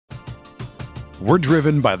We're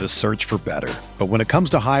driven by the search for better. But when it comes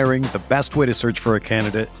to hiring, the best way to search for a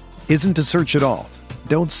candidate isn't to search at all.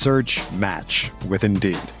 Don't search, match with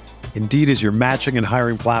Indeed. Indeed is your matching and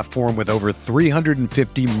hiring platform with over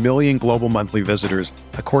 350 million global monthly visitors,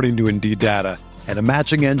 according to Indeed data, and a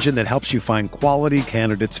matching engine that helps you find quality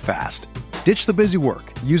candidates fast. Ditch the busy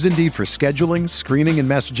work. Use Indeed for scheduling, screening, and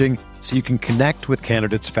messaging so you can connect with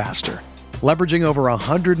candidates faster. Leveraging over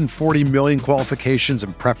 140 million qualifications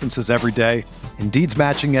and preferences every day, Indeed's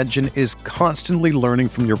matching engine is constantly learning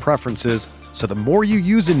from your preferences, so the more you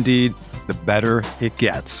use Indeed, the better it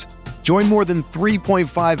gets. Join more than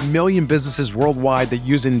 3.5 million businesses worldwide that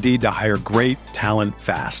use Indeed to hire great talent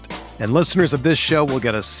fast. And listeners of this show will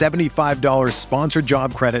get a $75 sponsored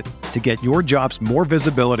job credit to get your jobs more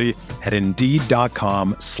visibility at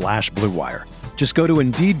Indeed.com/Blue Wire. Just go to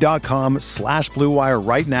Indeed.com/Blue Wire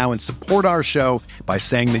right now and support our show by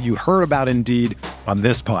saying that you heard about Indeed on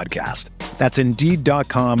this podcast. That's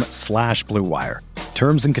Indeed.com/Blue Wire.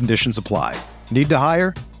 Terms and conditions apply. Need to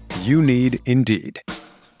hire? You need Indeed.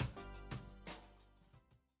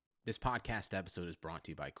 This podcast episode is brought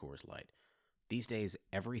to you by Coors Light. These days,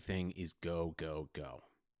 everything is go, go, go.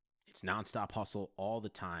 It's nonstop hustle all the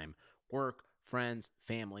time. Work, friends,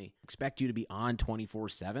 family, expect you to be on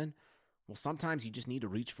 24/7. Well, sometimes you just need to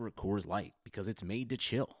reach for a Coors Light because it's made to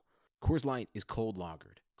chill. Coors Light is cold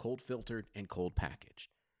lagered, cold filtered, and cold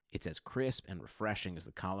packaged. It's as crisp and refreshing as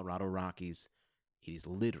the Colorado Rockies. It is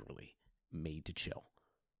literally made to chill.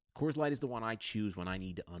 Coors Light is the one I choose when I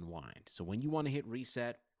need to unwind. So when you want to hit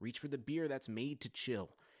reset, reach for the beer that's made to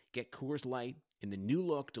chill. Get Coors Light in the new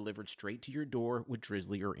look delivered straight to your door with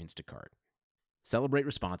Drizzly or Instacart. Celebrate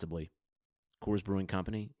responsibly. Coors Brewing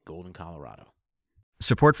Company, Golden, Colorado.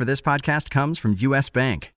 Support for this podcast comes from U.S.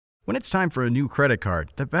 Bank. When it's time for a new credit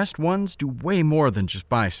card, the best ones do way more than just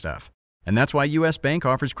buy stuff. And that's why U.S. Bank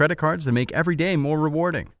offers credit cards that make every day more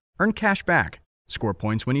rewarding. Earn cash back, score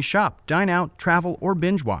points when you shop, dine out, travel, or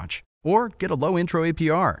binge watch, or get a low intro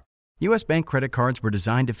APR. U.S. Bank credit cards were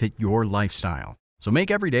designed to fit your lifestyle. So make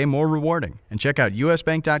every day more rewarding and check out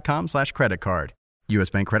usbank.com/credit card. U.S.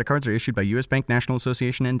 Bank credit cards are issued by U.S. Bank National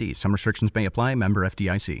Association ND. Some restrictions may apply. Member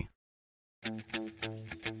FDIC.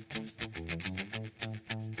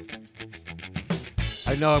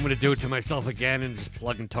 I know I'm going to do it to myself again and just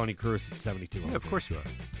plug in Tony Cruz at 72. Yeah, of course you are.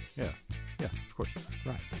 Yeah, of course you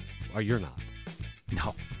are. Right. Or you're not.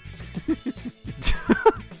 No.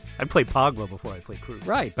 I played Pogba before I played Cruz.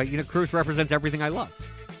 Right, but Cruz represents everything I love.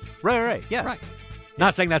 Right, yeah. Right.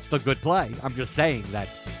 Not saying that's the good play. I'm just saying that.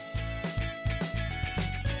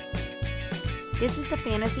 This is the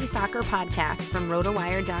Fantasy Soccer Podcast from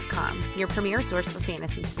RotoWire.com, your premier source for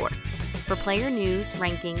fantasy sports. For player news,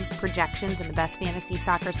 rankings, projections, and the best fantasy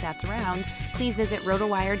soccer stats around, please visit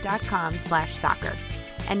RotoWire.com/soccer.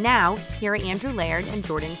 And now, here are Andrew Laird and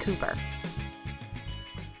Jordan Cooper.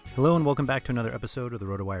 Hello and welcome back to another episode of the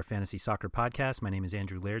RotoWire Fantasy Soccer Podcast. My name is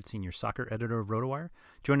Andrew Laird, Senior Soccer Editor of RotoWire.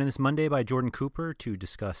 Joining this Monday by Jordan Cooper to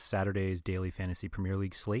discuss Saturday's daily Fantasy Premier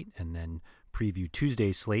League slate and then preview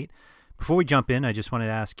Tuesday's slate. Before we jump in, I just wanted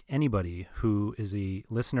to ask anybody who is a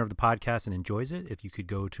listener of the podcast and enjoys it, if you could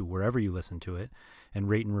go to wherever you listen to it and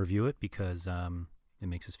rate and review it because it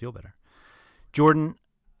makes us feel better. Jordan,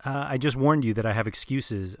 I just warned you that I have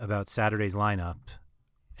excuses about Saturday's lineup,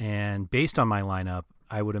 and based on my lineup,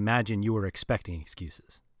 I would imagine you were expecting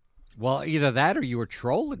excuses. Well, either that or you were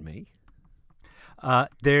trolling me.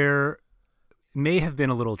 There may have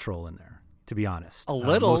been a little troll in there, to be honest. A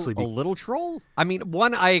little troll? I mean,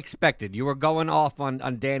 one I expected. You were going off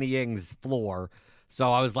on Danny Ings' floor,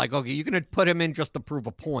 so I was like, okay, you're going to put him in just to prove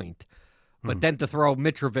a point. But then to throw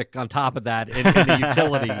Mitrovic on top of that in the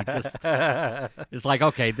utility, just it's like,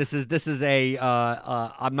 okay, this is a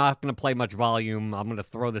I'm not going to play much volume. I'm going to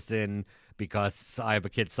throw this in because I have a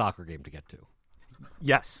kid's soccer game to get to.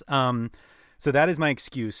 Yes. So that is my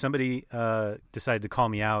excuse. Somebody decided to call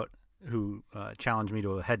me out who challenged me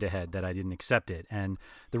to a head-to-head that I didn't accept it. And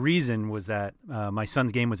the reason was that my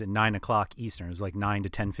son's game was at 9 o'clock Eastern. It was like 9 to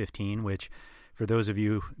 10:15, which for those of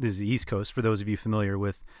you, this is the East Coast, for those of you familiar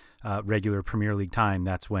with regular Premier League time,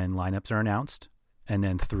 that's when lineups are announced and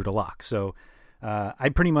then through to lock. So I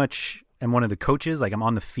pretty much am one of the coaches. Like, I'm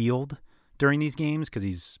on the field during these games because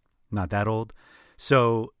he's not that old.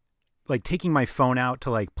 So like taking my phone out to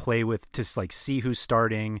like play with, to like see who's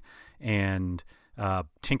starting and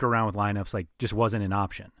tinker around with lineups, like just wasn't an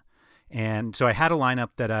option. And so I had a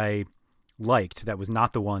lineup that I liked that was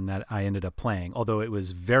not the one that I ended up playing, although it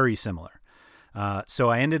was very similar. So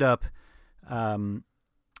I ended up I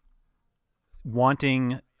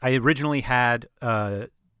originally had, well,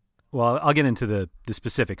 I'll get into the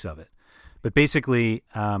specifics of it, but basically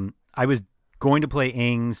I was going to play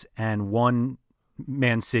Ings and one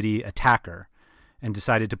Man City attacker, and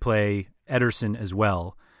decided to play Ederson as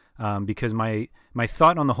well, because my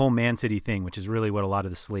thought on the whole Man City thing, which is really what a lot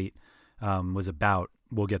of the slate was about.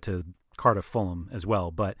 We'll get to Cardiff Fulham as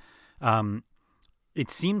well, but it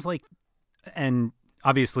seems like, and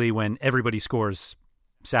obviously when everybody scores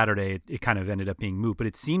Saturday, it kind of ended up being moot, but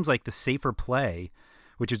it seems like the safer play,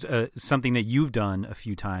 which is something that you've done a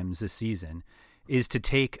few times this season, is to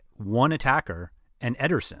take one attacker and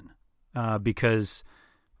Ederson, because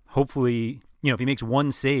hopefully, if he makes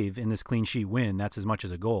one save in this clean sheet win, that's as much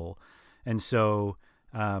as a goal. And so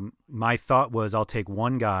my thought was I'll take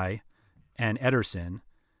one guy and Ederson,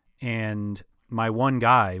 and my one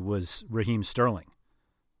guy was Raheem Sterling,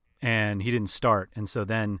 and he didn't start. And so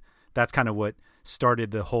then that's kind of what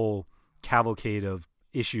started the whole cavalcade of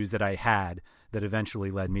issues that I had that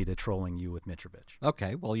eventually led me to trolling you with Mitrovic.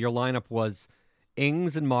 Okay, well, your lineup was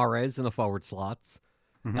Ings and Mahrez in the forward slots,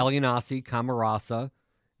 El Yanasi, Camarasa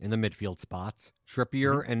in the midfield spots,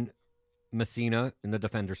 Trippier and Messina in the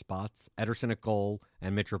defender spots, Ederson at goal,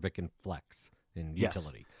 and Mitrovic in flex in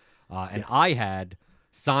utility. And I had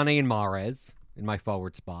Sane and Mahrez in my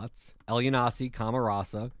forward spots, El Yanasi,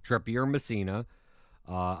 Camarasa, Trippier, Messina.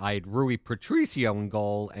 I had Rui Patricio in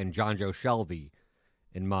goal and Jonjo Shelvey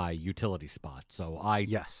in my utility spot. So I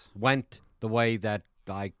went the way that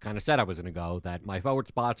I kind of said I was going to go, that my forward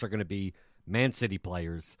spots are going to be Man City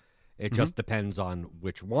players. It just depends on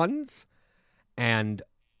which ones. And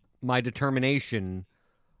my determination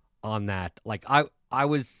on that, like I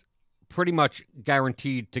was pretty much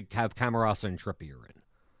guaranteed to have Camarasa and Trippier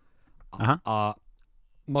in.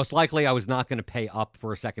 Most likely I was not going to pay up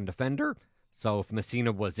for a second defender. So if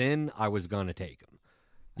Messina was in, I was going to take him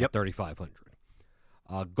at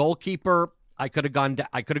 3,500. Goalkeeper, I could have gone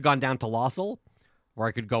down to Lossell, or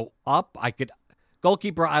I could go up.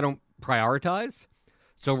 Goalkeeper, I don't prioritize.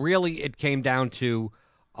 So really it came down to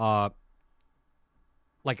I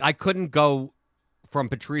couldn't go from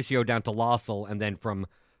Patricio down to Lossell and then from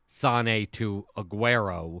Sane to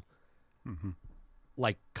Aguero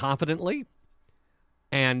confidently.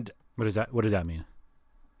 And what does that mean?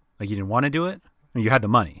 Like you didn't want to do it? I mean, you had the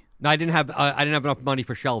money. No, I didn't have enough money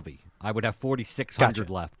for Shelvey. I would have 4,600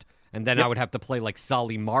 left, and then I would have to play like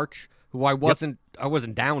Solly March, who I wasn't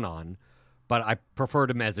down on, but I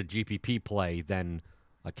preferred him as a GPP play than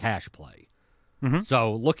a cash play.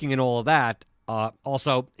 So looking at all of that,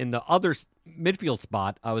 also in the other midfield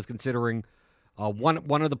spot, I was considering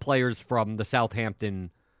one of the players from the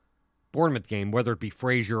Southampton Bournemouth game, whether it be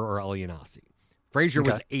Frazier or El Yanasi. Frazier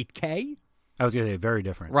was 8K. I was going to say very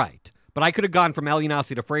different. Right. But I could have gone from El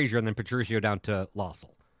Yanasi to Frazier and then Patricio down to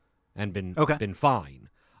Lossell and been fine.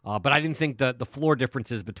 But I didn't think the floor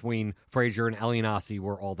differences between Frazier and El Yanasi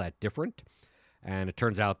were all that different. And it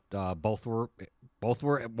turns out both were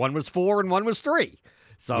one was 4 and one was 3.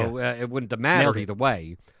 So it wouldn't have mattered either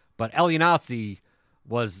way. But El Yanasi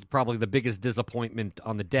was probably the biggest disappointment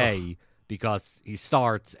on the day because he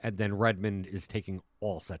starts and then Redmond is taking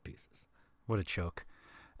all set pieces. What a choke.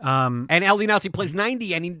 And El Yanasi plays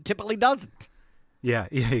 90 and he typically doesn't. Yeah,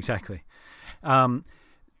 exactly. So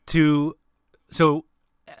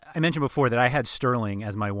I mentioned before that I had Sterling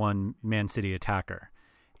as my one Man City attacker.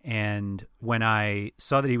 And when I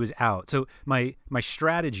saw that he was out, so my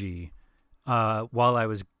strategy while I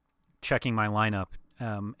was checking my lineup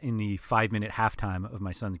in the 5-minute halftime of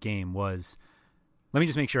my son's game was, let me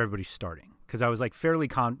just make sure everybody's starting, because I was like fairly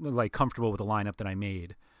comfortable with the lineup that I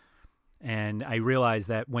made. And I realized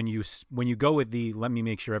that when you go with the let me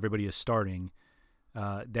make sure everybody is starting,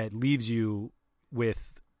 that leaves you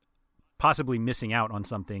with possibly missing out on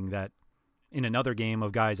something that in another game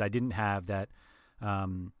of guys I didn't have that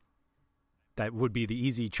that would be the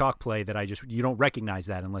easy chalk play that you don't recognize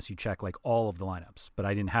that unless you check like all of the lineups. But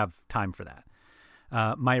I didn't have time for that.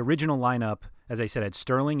 My original lineup, as I said, had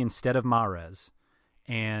Sterling instead of Mahrez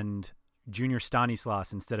and Junior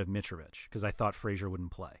Stanislas instead of Mitrovic because I thought Frazier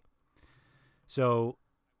wouldn't play. So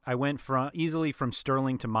I went easily from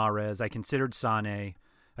Sterling to Mahrez. I considered Sane.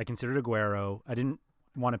 I considered Aguero. I didn't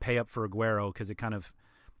want to pay up for Aguero because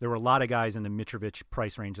there were a lot of guys in the Mitrovic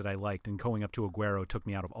price range that I liked, and going up to Aguero took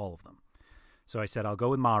me out of all of them. So I said, I'll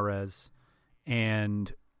go with Mahrez.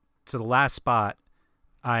 And so the last spot,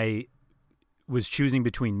 I was choosing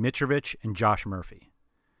between Mitrovic and Josh Murphy.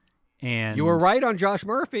 And you were right on Josh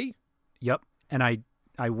Murphy. Yep. And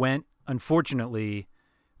I went, unfortunately,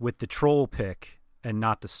 with the troll pick and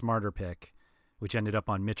not the smarter pick, which ended up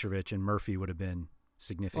on Mitrovic, and Murphy would have been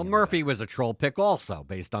significant. Well, Murphy was a troll pick also,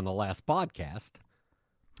 based on the last podcast.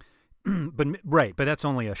 but that's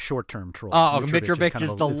only a short-term troll. Oh, Mitrovic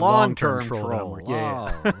is the long-term troll.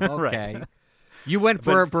 Yeah. Oh, okay. You went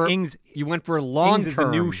for Ings. you went for long Ings is the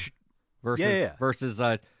term new versus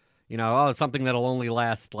something that'll only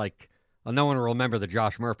last like no one will remember the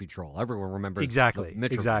Josh Murphy troll. Everyone remembers Exactly. the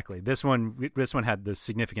Mitrovic. Exactly. This one had the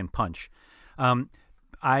significant punch.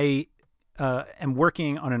 I am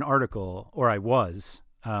working on an article, or I was.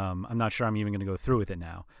 I'm not sure I'm even going to go through with it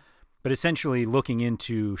now, but essentially looking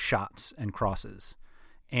into shots and crosses.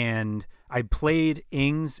 And I played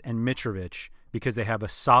Ings and Mitrovic because they have a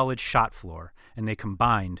solid shot floor, and they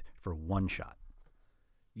combined for one shot.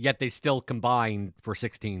 Yet they still combined for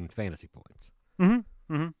 16 fantasy points.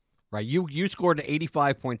 Mm-hmm. Mm-hmm. Right. You scored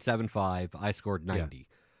 85.75. I scored 90.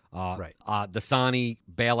 Yeah. Right. The Sani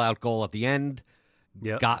bailout goal at the end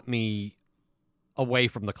got me away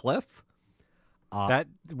from the cliff. What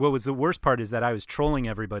was the worst part is that I was trolling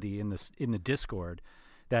everybody in the Discord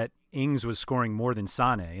that Ings was scoring more than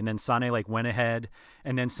Sane, and then Sane went ahead,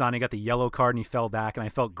 and then Sane got the yellow card and he fell back, and I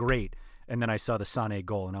felt great, and then I saw the Sane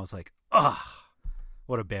goal and I was like, ugh,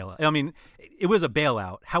 what a bailout. I mean, it was a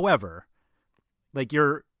bailout. However,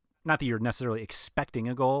 you're not that you're necessarily expecting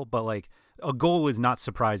a goal, but a goal is not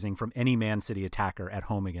surprising from any Man City attacker at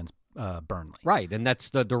home against Burnley. Right, and that's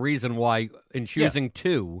the reason why in choosing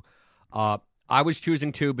two, I was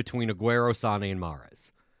choosing two between Aguero, Sane, and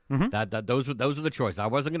Mahrez. Mm-hmm. Those were the choices. I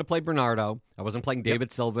wasn't going to play Bernardo. I wasn't playing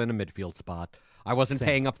David Silva in a midfield spot. I wasn't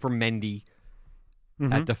paying up for Mendy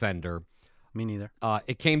at defender. Me neither.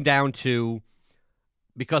 It came down to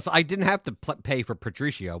because I didn't have to pay for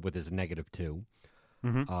Patricio with his -2.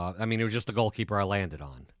 Mm-hmm. I mean, it was just the goalkeeper I landed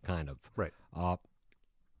on, kind of. Right.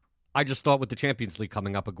 I just thought with the Champions League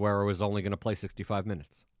coming up, Aguero was only going to play 65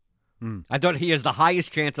 minutes. Mm. I thought he has the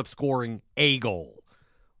highest chance of scoring a goal,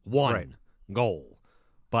 one goal.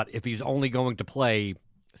 But if he's only going to play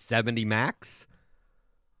 70 max,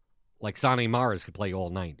 Sane and Mahrez could play all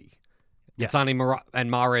 90. Yes. Sane and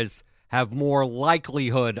Mahrez have more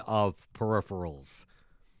likelihood of peripherals.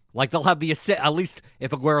 They'll have the assist. At least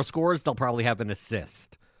if Aguero scores, they'll probably have an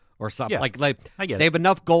assist or something. Yeah, I get they have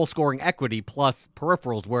enough goal-scoring equity plus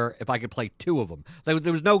peripherals where if I could play two of them.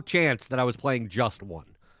 There was no chance that I was playing just one.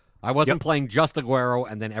 I wasn't playing just Aguero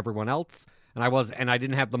and then everyone else. And I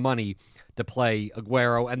didn't have the money to play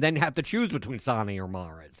Aguero and then have to choose between Sane or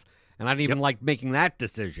Mahrez. And I didn't even like making that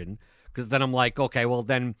decision because then I'm like, okay, well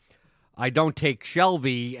then I don't take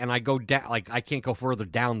Shelby and I go down. I can't go further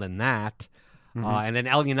down than that. Mm-hmm. And then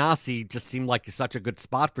El Yanasi just seemed like such a good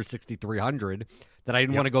spot for 6,300 that I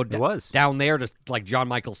didn't want to go down there to John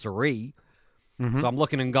Michael Seri. Mm-hmm. So I'm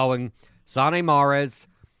looking and going Sane, Mahrez.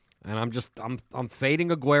 And I'm fading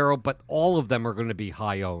Aguero, but all of them are going to be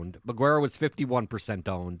high owned. Aguero was 51%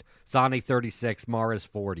 owned, Sane 36, Mahrez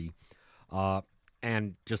 40,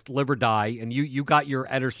 and just live or die. And you got your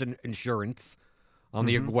Ederson insurance on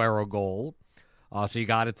the Aguero goal, so you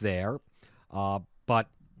got it there. But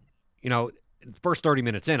first 30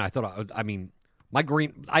 minutes in, I thought I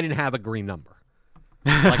didn't have a green number.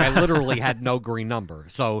 I literally had no green number.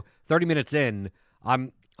 So 30 minutes in,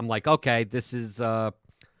 I'm like, okay, this is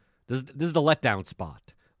the letdown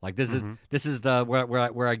spot. This is the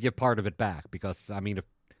where I give part of it back because if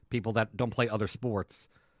people that don't play other sports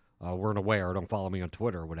weren't aware or don't follow me on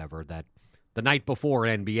Twitter or whatever that the night before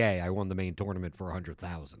in NBA I won the main tournament for $100,000.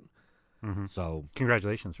 Mm-hmm. So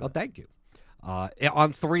congratulations! Well, thank you.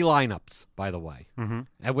 On 3 lineups, by the way, and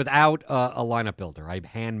without a lineup builder, I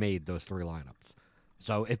handmade those 3 lineups.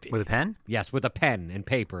 So with a pen? Yes, with a pen and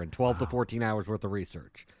paper and 12 to 14 hours worth of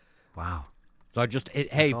research. Wow. So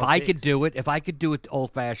if I could do it the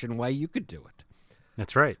old-fashioned way, you could do it.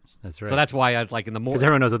 That's right. So that's why I was in the morning. Because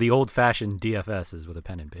everyone knows what the old-fashioned DFS is with a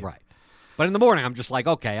pen and paper. Right. But in the morning, I'm just like,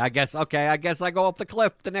 I guess I go up the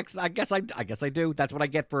cliff. The next, I guess I do. That's what I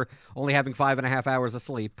get for only having 5.5 hours of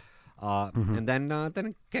sleep. And then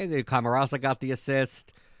Camarasa got the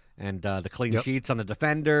assist and the clean sheets on the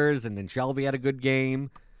defenders, and then Shelby had a good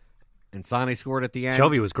game, and Sane scored at the end.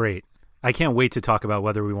 Shelby was great. I can't wait to talk about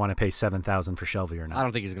whether we want to pay $7,000 for Shelby or not. I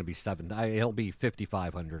don't think he's going to be $7,000. He'll be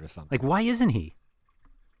 $5,500 or something. Why isn't he?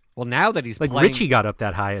 Well, now that he's playing... Richie got up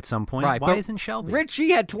that high at some point. Right, why isn't Shelby?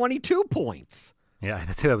 Richie had 22 points. Yeah,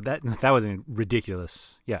 that was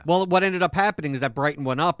ridiculous. Yeah. Well, what ended up happening is that Brighton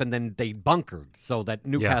went up and then they bunkered so that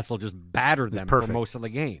Newcastle just battered them for most of the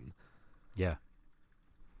game. Yeah.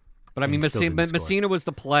 But Messina was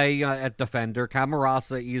the play at defender.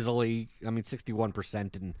 Camarasa easily,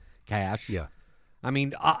 61% in cash. Yeah.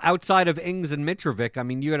 Outside of Ings and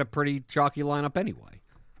Mitrovic, you had a pretty chalky lineup anyway.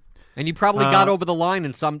 And you probably got over the line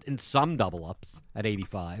in some double ups at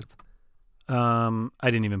 85. I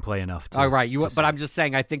didn't even play enough. All right, but I'm just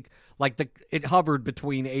saying. I think it hovered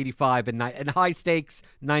between 85 and 90, and high stakes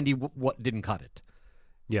 90. What didn't cut it?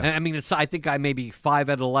 Yeah. I mean, I think I maybe 5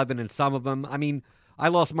 out of 11 in some of them. I mean, I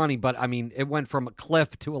lost money, but I mean, it went from a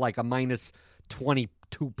cliff to like a minus 22%.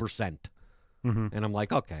 And I'm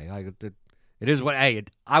like, okay, it is what. Hey,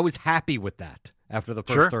 I was happy with that after the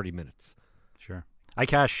first 30 minutes. Sure. I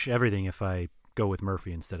cash everything if I go with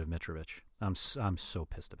Murphy instead of Mitrovic. I'm so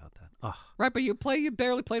pissed about that. Ugh. Right, but you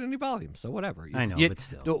barely played any volume, so whatever. I know, but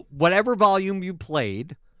still. Whatever volume you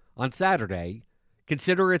played on Saturday,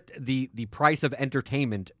 consider it the price of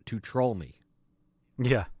entertainment to troll me.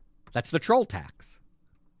 Yeah. That's the troll tax.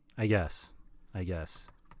 I guess.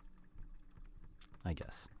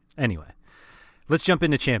 Anyway, let's jump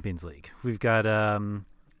into Champions League. We've got some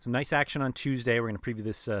nice action on Tuesday. We're going to preview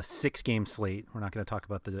this 6-game slate. We're not going to talk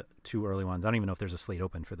about the 2 early ones. I don't even know if there's a slate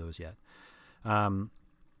open for those yet.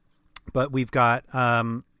 But we've got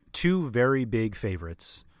 2 very big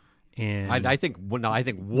favorites. I think one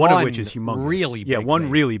of which is humongous. Really big. Yeah, one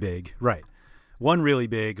really big. Right. One really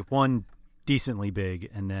big, one decently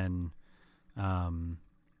big, and then I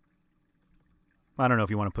don't know if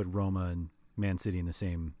you want to put Roma and Man City in the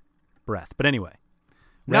same breath. But anyway.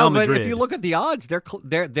 Real Madrid, but if you look at the odds,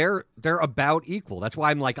 they're about equal. That's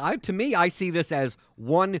why I'm like, to me, I see this as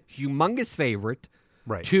one humongous favorite,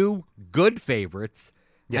 right. 2 good favorites,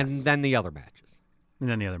 yes. and then the other matches.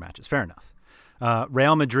 Fair enough.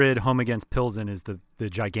 Real Madrid home against Pilsen is the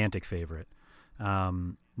gigantic favorite.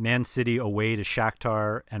 Man City away to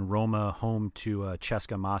Shakhtar and Roma home to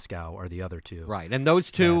CSKA Moscow are the other 2. Right, and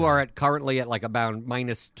those 2 are currently at like about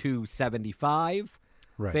minus 275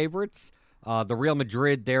 favorites. The Real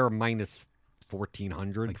Madrid, they're minus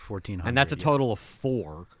 1,400. Like 1,400. And that's a total of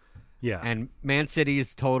 4. Yeah. And Man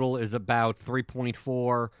City's total is about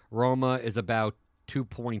 3.4. Roma is about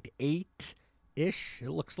 2.8-ish, it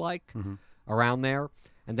looks like, around there.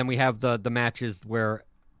 And then we have the matches where,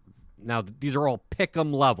 now these are all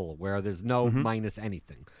pick-em level, where there's no minus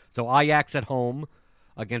anything. So Ajax at home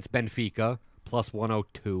against Benfica, plus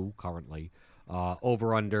 102 currently.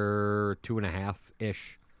 Over under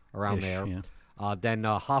 2.5-ish. Around there. Yeah. Then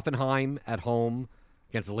Hoffenheim at home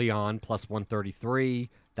against Lyon, plus 133.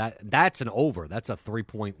 That's an over. That's a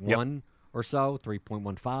 3.1 or so,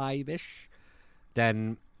 3.15-ish.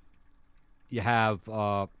 Then you have,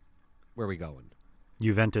 where are we going?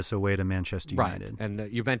 Juventus away to Manchester United. Right,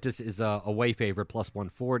 and Juventus is a away favorite, plus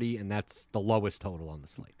 140, and that's the lowest total on the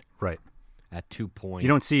slate. Right. At 2 points. You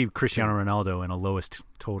don't see Cristiano Ronaldo in a lowest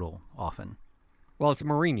total often. Well, it's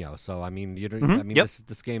Mourinho, so I mean,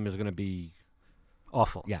 this game is going to be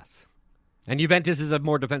awful. Yes, and Juventus is a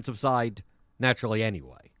more defensive side naturally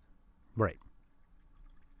anyway. Right.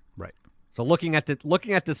 So looking at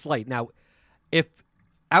the slate now, if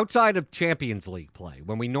outside of Champions League play,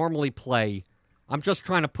 when we normally play, I'm just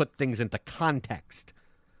trying to put things into context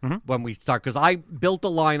when we start, because I built a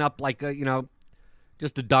lineup like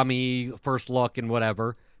just a dummy first look and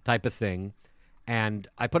whatever type of thing. And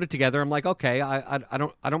I put it together. I'm like, okay, I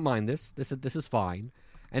don't mind this. This is fine.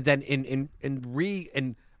 And then in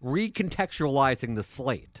recontextualizing the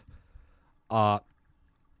slate, why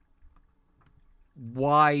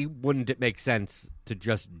wouldn't it make sense to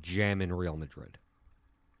just jam in Real Madrid?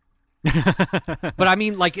 But I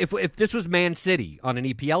mean, like if this was Man City on an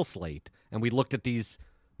EPL slate and we looked at these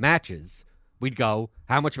matches, we'd go,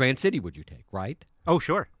 how much Man City would you take? Right? Oh,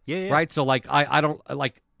 sure. Yeah. Right. So like I don't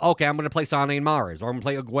like. Okay, I'm going to play Sane and Mahrez, or I'm going to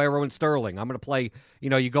play Aguero and Sterling. I'm going to play,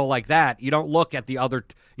 you go like that. You don't look at the other,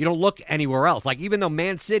 you don't look anywhere else. Like, even though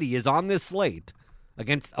Man City is on this slate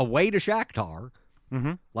against away to Shakhtar,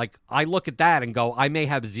 like, I look at that and go, I may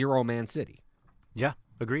have 0 Man City. Yeah,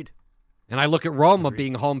 agreed. And I look at Roma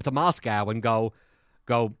being home to Moscow and go,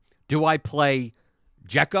 do I play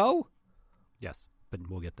Dzeko? Yes, but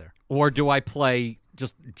we'll get there. Or do I play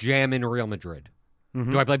just jam in Real Madrid?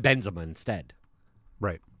 Do I play Benzema instead?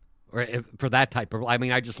 Right. Or for that type of, I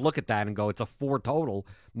mean, I just look at that and go, it's a 4 total,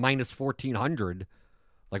 minus 1,400.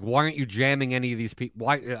 Like, why aren't you jamming any of these people?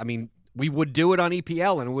 Why? I mean, we would do it on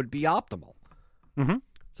EPL and it would be optimal.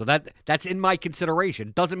 So that's in my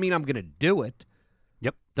consideration. Doesn't mean I'm going to do it.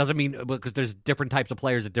 Yep. Doesn't mean, because there's different types of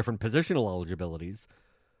players at different positional eligibilities.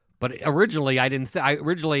 But originally, I didn't.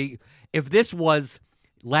 If this was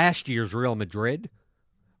last year's Real Madrid,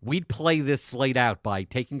 we'd play this slate out by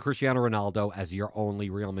taking Cristiano Ronaldo as your only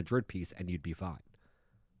Real Madrid piece, and you'd be fine.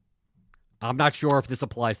 I'm not sure if this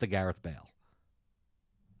applies to Gareth Bale.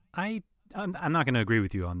 I'm not going to agree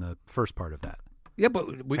with you on the first part of that. Yeah, but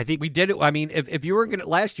I think we did it. I mean, if you were going to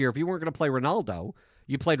last year, if you weren't going to play Ronaldo,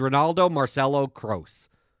 you played Ronaldo, Marcelo, Kroos.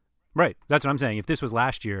 Right. That's what I'm saying. If this was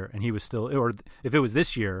last year and he was still, or if it was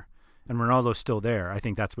this year and Ronaldo's still there, I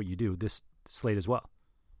think that's what you do. This slate as well.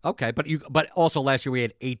 Okay, but also last year we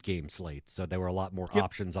had 8-game slates, so there were a lot more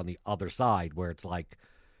options on the other side where it's like,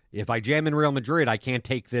 if I jam in Real Madrid, I can't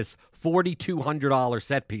take this $4,200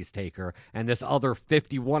 set piece taker and this other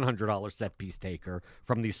 $5,100 set piece taker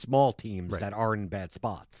from these small teams that are in bad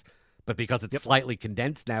spots. But because it's slightly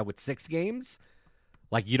condensed now with 6 games,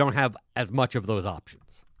 like you don't have as much of those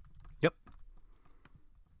options. Yep.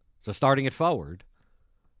 So starting at forward,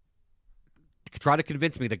 try to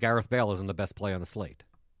convince me that Gareth Bale isn't the best play on the slate.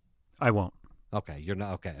 I won't. Okay, you're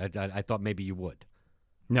not okay. I thought maybe you would.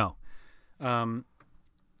 No.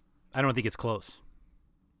 I don't think it's close.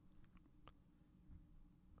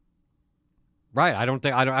 Right. I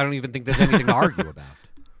don't even think there's anything to argue about.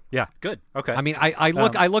 Yeah. Good. Okay. I mean, I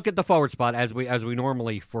look at the forward spot as we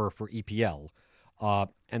normally for EPL,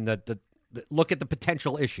 and the look at the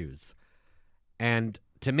potential issues, and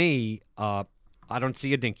to me, I don't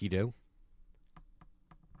see a dinky do.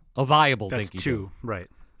 A viable That's dinky two. do. Right.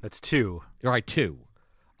 That's 2. All right, 2.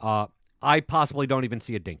 I possibly don't even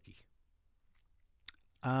see a dinky.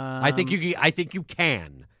 I think you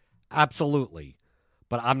can, absolutely,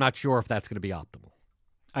 but I'm not sure if that's going to be optimal.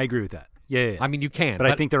 I agree with that. Yeah. I mean, you can, but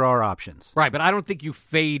I think there are options. Right, but I don't think you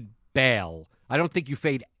fade Bale. I don't think you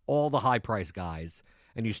fade all the high price guys,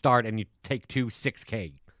 and you start and you take 2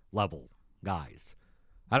 6K level guys.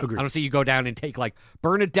 I don't see you go down and take like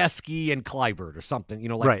Bernadeschi and Kluivert or something. You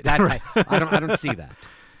know, like that. Right. I don't see that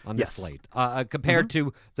on this slate compared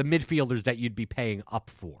to the midfielders that you'd be paying up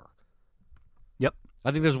for. Yep.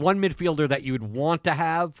 I think there's one midfielder that you would want to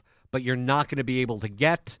have, but you're not going to be able to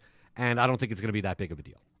get, and I don't think it's going to be that big of a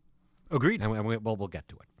deal. Agreed. And we'll get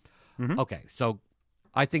to it. Okay, so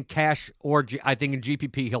I think cash I think in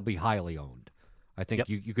GPP he'll be highly owned. I think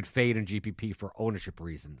you could fade in GPP for ownership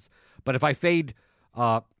reasons. But if I fade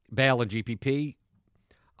Bale in GPP,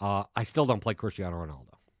 I still don't play Cristiano Ronaldo.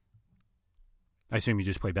 I assume you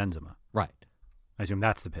just play Benzema. Right. I assume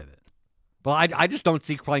that's the pivot. Well, I just don't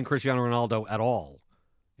see playing Cristiano Ronaldo at all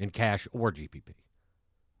in cash or GPP.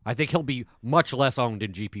 I think he'll be much less owned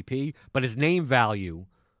in GPP, but his name value...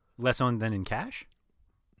 Less owned than in cash?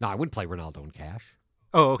 No, I wouldn't play Ronaldo in cash.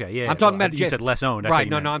 Oh, okay, yeah. I'm talking about... You said less owned. Right,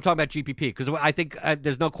 no, I'm talking about GPP, because I think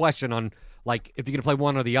there's no question on, like, if you're going to play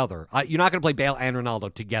one or the other. You're not going to play Bale and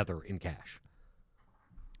Ronaldo together in cash.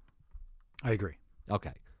 I agree.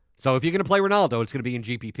 Okay. So if you're going to play Ronaldo, it's going to be in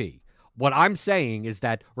GPP. What I'm saying is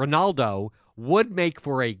that Ronaldo would make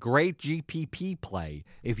for a great GPP play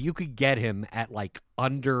if you could get him at like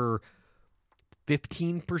under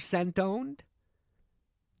 15% owned,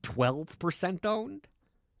 12% owned,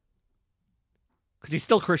 because he's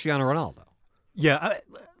still Cristiano Ronaldo. Yeah, I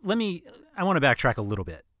want to backtrack a little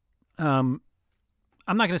bit. I'm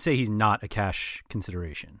not going to say he's not a cash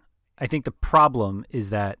consideration. I think the problem is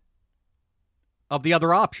that of the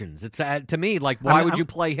other options, it's to me like, why would you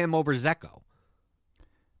play him over Zeko?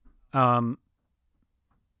 I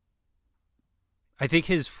think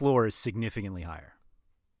his floor is significantly higher.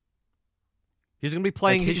 He's going to be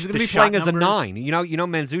playing. Like he's going to be playing as a 9. You know,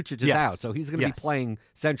 Mandzukic is out, so he's going to be playing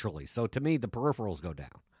centrally. So to me, the peripherals go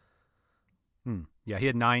down. Yeah, he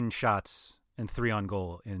had 9 shots and 3 on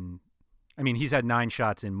goal. He's had 9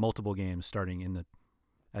 shots in multiple games, starting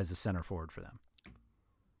as a center forward for them.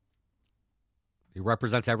 He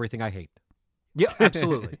represents everything I hate. Yeah,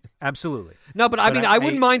 absolutely. Absolutely. No, but I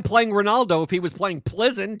wouldn't mind playing Ronaldo if he was playing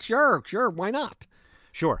Plizen. Sure, why not?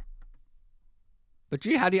 Sure. But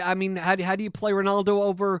gee, how do you play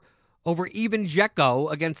Ronaldo over even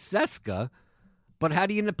Dzeko against Cesca? But how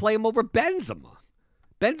do you play him over Benzema?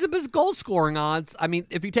 Benzema's goal scoring odds. I mean,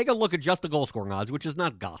 if you take a look at just the goal scoring odds, which is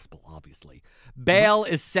not gospel, obviously, Bale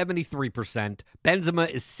is 73%, Benzema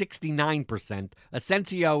is 69%,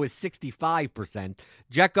 Asensio is 65%,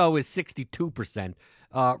 Dzeko is 62%,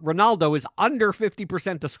 Ronaldo is under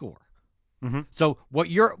 50% to score. So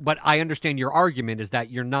but I understand your argument is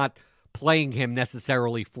that you're not playing him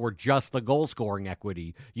necessarily for just the goal scoring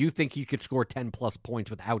equity. You think he could score 10 plus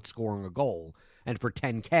points without scoring a goal, and for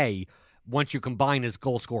 10K. Once you combine his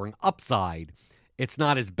goal-scoring upside, it's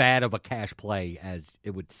not as bad of a cash play as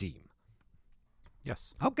it would seem.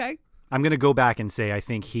 Yes. Okay. I'm going to go back and say I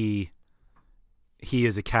think he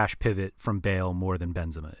is a cash pivot from Bale more than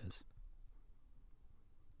Benzema is.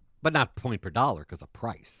 But not point per dollar because of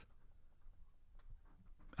price.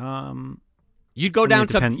 You'd go down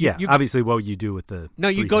to... obviously what you do with the... No,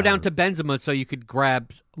 you go down to Benzema so you could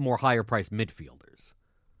grab more higher-priced midfielders.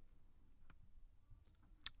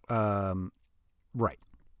 Right.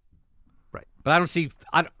 But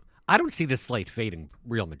I don't see this slate fading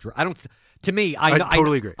Real Madrid. To me, I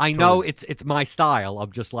totally agree. I know it's my style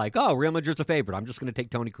of just like, oh, Real Madrid's a favorite. I'm just going to take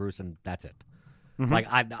Toni Kroos and that's it. Like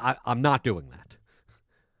I'm not doing that.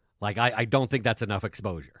 Like, I don't think that's enough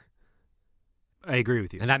exposure. I agree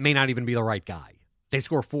with you. And that may not even be the right guy. They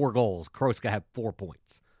score 4 goals. Kroos could have 4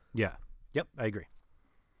 points. Yeah. Yep, I agree.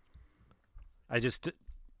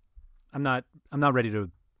 I'm not ready to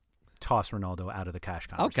toss Ronaldo out of the cash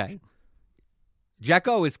conversation. Okay.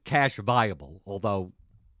 Dzeko is cash viable, although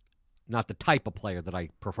not the type of player that I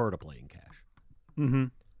prefer to play in cash. Mm-hmm.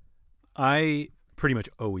 I pretty much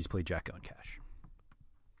always play Dzeko in cash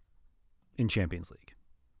in Champions League.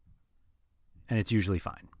 And it's usually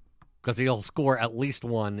fine. Because he'll score at least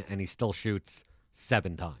 1, and he still shoots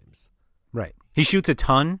 7 times. Right. He shoots a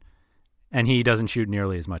ton, and he doesn't shoot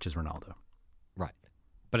nearly as much as Ronaldo. Right.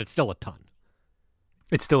 But it's still a ton.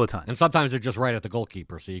 It's still a ton. And sometimes they're just right at the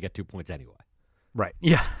goalkeeper, so you get 2 points anyway. Right.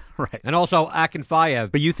 Yeah, right. And also,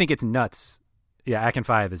 Akinfeev. But you think it's nuts. Yeah,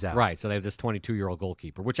 Akinfeev is out. Right, so they have this 22-year-old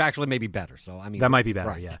goalkeeper, which actually may be better. So I mean, that might be better,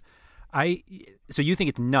 right. yeah. So you think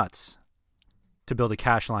it's nuts to build a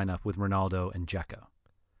cash lineup with Ronaldo and Dzeko?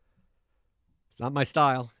 It's not my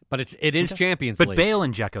style, but it is Champions But League. But Bale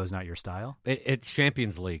and Dzeko is not your style? It's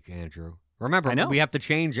Champions League, Andrew. Remember, I know. we have to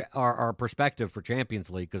change our perspective for Champions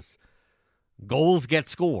League because goals get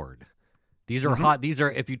scored. These are hot. These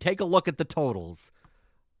are, if you take a look at the totals,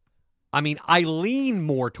 I mean, I lean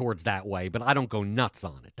more towards that way, but I don't go nuts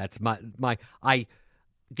on it. That's I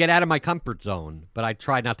get out of my comfort zone, but I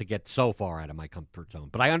try not to get so far out of my comfort zone.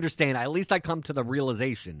 But I understand, at least I come to the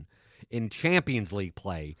realization in Champions League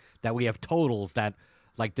play that we have totals that,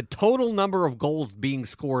 like, the total number of goals being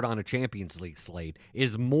scored on a Champions League slate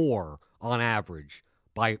is more on average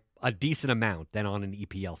by a decent amount than on an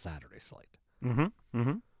EPL Saturday slate. Mm-hmm.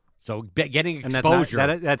 Mm-hmm. So getting exposure.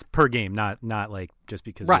 And that's per game, not like just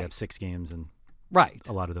because we have 6 games and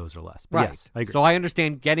a lot of those are less. But right. Yes, I agree. So I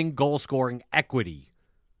understand getting goal scoring equity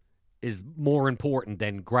is more important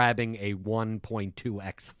than grabbing a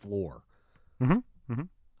 1.2x floor. Mm-hmm. Mm-hmm.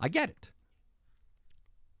 I get it.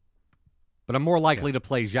 But I'm more likely to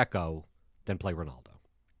play Dzeko than play Ronaldo.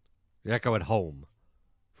 Dzeko at home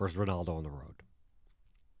versus Ronaldo on the road.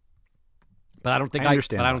 But I don't think I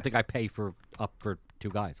think I pay up for 2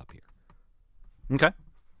 guys up here. Okay.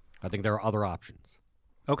 I think there are other options.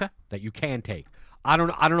 Okay. That you can take. I don't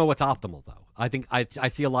know what's optimal though. I think I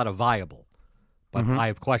see a lot of viable, but I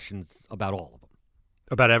have questions about all of them.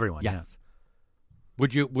 About everyone. Yes. Yeah.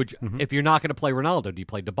 Would you if you're not going to play Ronaldo, do you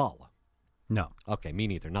play Dybala? No. Okay, me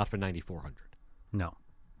neither. Not for 9,400. No.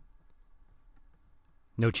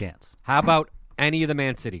 No chance. How about any of the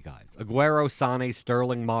Man City guys? Aguero, Sané,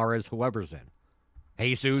 Sterling, Mahrez, whoever's in.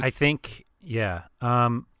 Jesus. I think, yeah.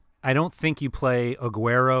 I don't think you play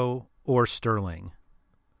Aguero or Sterling.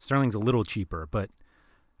 Sterling's a little cheaper, but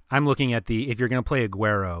I'm looking at if you're going to play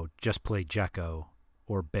Aguero, just play Dzeko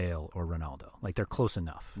or Bale or Ronaldo. Like, they're close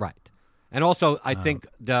enough. Right. And also, I think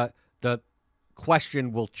the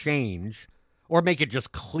question will change or make it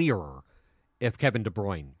just clearer if Kevin De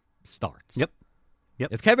Bruyne starts. Yep.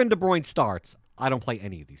 If Kevin De Bruyne starts, I don't play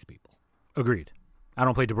any of these people. Agreed. I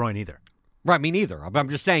don't play De Bruyne either. Right, me neither. I'm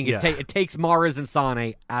just saying it takes Mahrez and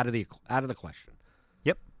Sané out of the question.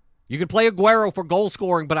 Yep. You could play Aguero for goal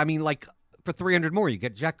scoring, but I mean, like, for 300 more, you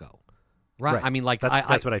get Dzeko. Right? I mean, like,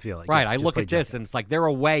 that's what I feel like. Right. Yeah, I look at this, Dzeko. and it's like they're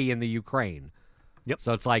away in the Ukraine. Yep.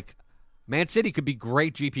 So it's like Man City could be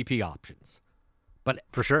great GPP options. But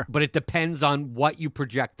for sure. But it depends on what you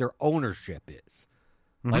project their ownership is.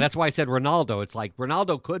 Like, that's why I said Ronaldo. It's like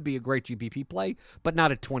Ronaldo could be a great GPP play, but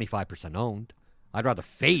not at 25% owned. I'd rather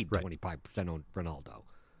fade 25% owned Ronaldo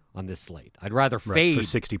on this slate. I'd rather fade for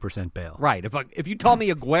 60% Bale. Right. If you told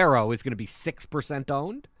me Aguero is going to be 6%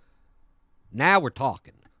 owned, now we're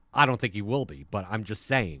talking. I don't think he will be, but I'm just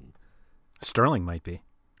saying. Sterling might be.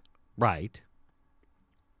 Right.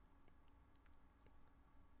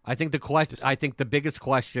 I think the biggest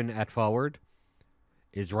question at forward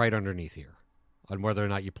is right underneath here on whether or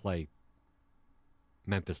not you play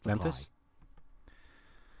Memphis Depay.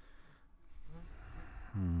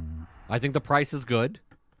 I think the price is good.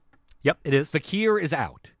 Yep, it is. Fekir is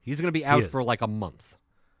out. He's going to be out for like a month.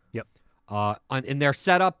 Yep. In their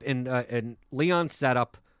setup, in Leon's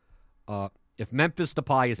setup, if Memphis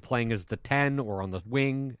Depay is playing as the 10 or on the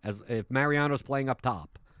wing, if Mariano's playing up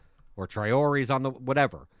top, or Traore's on the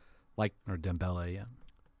whatever, like, or Dembele, yeah.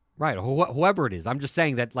 Right, whoever it is. I'm just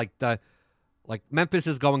saying that like Memphis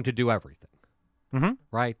is going to do everything. Mm-hmm.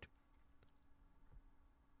 Right?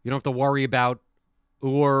 You don't have to worry about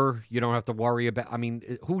you don't have to worry about, I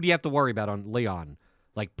mean, who do you have to worry about on Leon?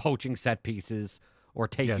 Like poaching set pieces or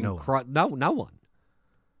taking no one.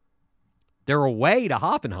 They're away to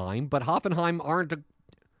Hoffenheim, but Hoffenheim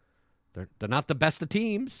they're not the best of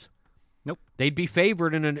teams. Nope. They'd be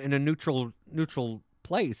favored in a neutral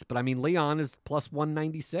place, but I mean, Leon is plus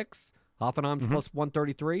 196. Hoffenheim's Mm-hmm. plus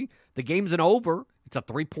 133. The game's an over. It's a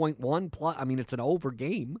 3.1 plus. I mean, it's an over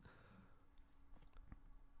game.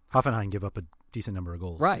 Hoffenheim give up a decent number of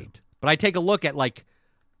goals. Right. Too. But I take a look at, like,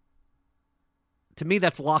 to me,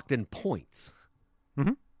 that's locked in points.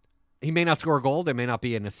 Mm-hmm. He may not score a goal. There may not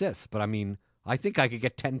be an assist. But, I mean, I think I could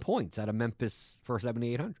get 10 points out of Memphis for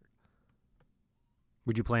 7,800.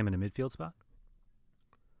 Would you play him in a midfield spot?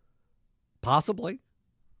 Possibly.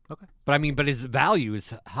 Okay. But, I mean, but his value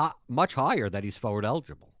is much higher that he's forward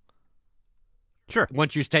eligible. Sure.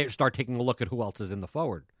 Once you start taking a look at who else is in the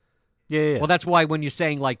forward. Yeah. Well, that's why when you're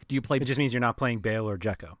saying, like, do you play... It just means you're not playing Bale or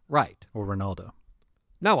Dzeko. Right. Or Ronaldo.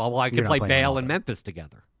 No, well, I You're could not play playing Bale Ronaldo. and Memphis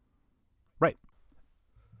together. Right.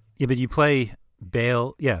 Yeah, but you play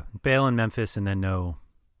Bale and Memphis and then no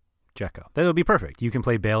Dzeko. That would be perfect. You can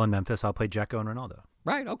play Bale and Memphis. I'll play Dzeko and Ronaldo.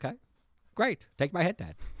 Right, okay. Great. Take my head,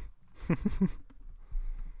 Dad.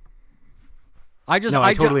 I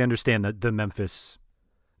totally understand the Memphis.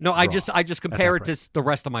 No, I draw just compare it that to the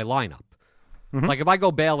rest of my lineup. Mhm. It's like if I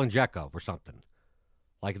go Bale and Dzeko for something,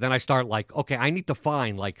 like then I start like, okay, I need to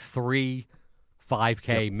find like 3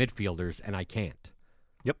 5K midfielders, and I can't.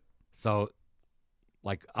 Yep. So,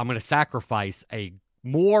 like, I'm going to sacrifice a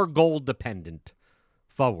more goal-dependent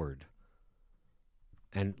forward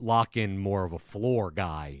and lock in more of a floor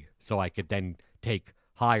guy so I could then take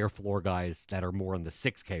higher floor guys that are more in the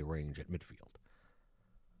 6K range at midfield.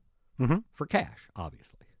 Mm-hmm. For cash,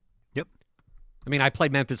 obviously. Yep. I mean, I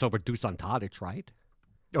played Memphis over Dusan Tadic, right?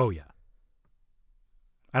 Oh, yeah.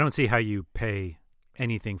 I don't see how you pay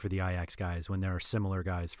anything for the Ajax guys when there are similar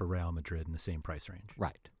guys for Real Madrid in the same price range.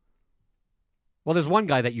 Right. Well, there's one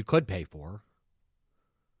guy that you could pay for.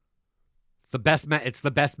 It's the best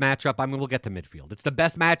matchup. I mean, we'll get to midfield. It's the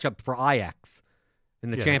best matchup for Ajax in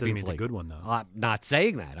the Yeah, that doesn't Champions mean League. it's a good one, though. I'm not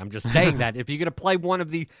saying that. I'm just saying that if you're going to play one of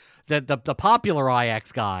the popular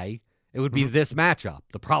Ajax guy, it would be this matchup.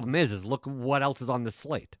 The problem is look what else is on this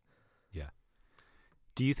slate. Yeah.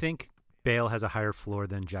 Do you think Bale has a higher floor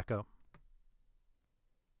than Dzeko?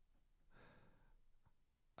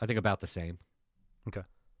 I think about the same. Okay.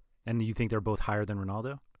 And you think they're both higher than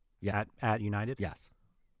Ronaldo? Yeah. At United? Yes.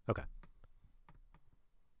 Okay.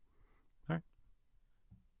 All right.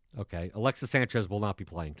 Okay. Alexis Sanchez will not be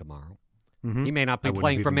playing tomorrow. Mm-hmm. He may not be I wouldn't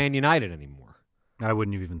playing have for even- Man United anymore. I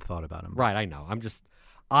wouldn't have even thought about him. Right, I know. I'm just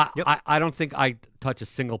Yep. I don't think I touch a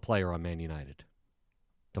single player on Man United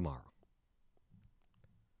tomorrow.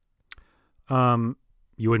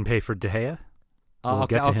 You wouldn't pay for De Gea? We'll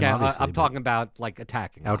get to him, obviously, I'm but- talking about like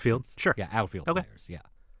attacking Outfield? options. Sure. Yeah, outfield Okay. players. Yeah.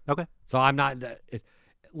 Okay. So I'm not.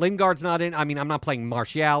 Lingard's not in. I mean, I'm not playing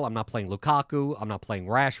Martial. I'm not playing Lukaku. I'm not playing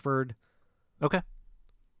Rashford. Okay.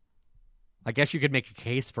 I guess you could make a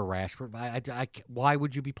case for Rashford. Why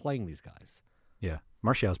would you be playing these guys? Yeah.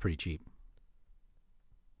 Martial's pretty cheap.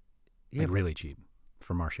 Yeah, Like but really cheap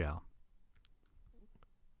for Martial.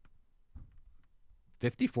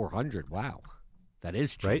 5,400. Wow, that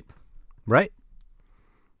is cheap. Right? Right.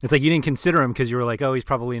 It's like you didn't consider him because you were like, oh, he's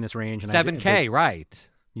probably in this range. And 7K, right?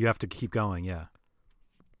 You have to keep going, yeah.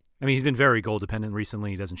 I mean, he's been very goal dependent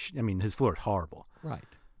recently. He doesn't. I mean, his floor is horrible. Right.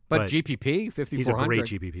 But But GPP 5,400. He's a great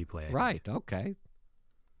GPP play. I think. Right. Okay.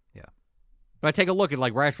 Yeah. But I take a look at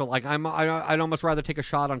like Rashford. Like I'd almost rather take a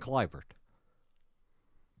shot on Kluivert.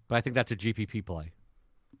 But I think that's a GPP play.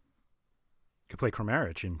 Could play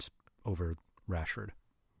Kramaric over Rashford.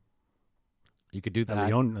 You could do that.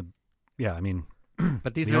 Leon, yeah, I mean,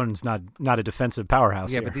 But these Leon's not a defensive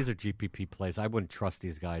powerhouse. yeah, here. but these are GPP plays. I wouldn't trust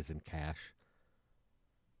these guys in cash.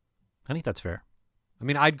 I think that's fair. I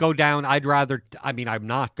mean, I'd go down. I'd rather. I mean, I'm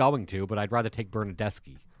not going to, but I'd rather take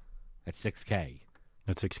Bernadeschi at 6K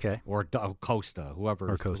At 6K. or Costa, Costa,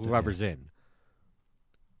 whoever's in.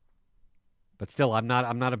 But still, I'm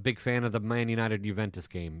not a big fan of the Man United Juventus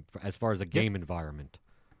game as far as a game environment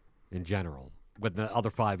in general. When the other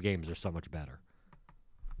 5 games are so much better.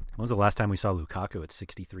 When was the last time we saw Lukaku at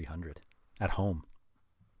 6,300 at home?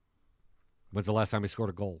 When's the last time he scored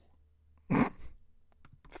a goal?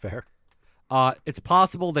 Fair. It's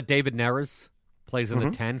possible that David Neres plays in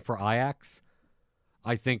the 10 for Ajax.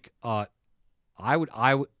 I think I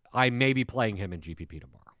may be playing him in GPP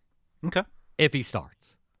tomorrow Okay. if he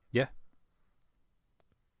starts. Yeah.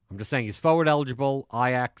 I'm just saying he's forward eligible.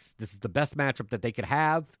 Ajax, this is the best matchup that they could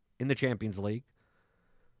have in the Champions League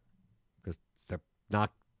because they're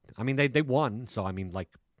not. I mean, they won, so I mean, like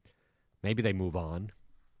maybe they move on.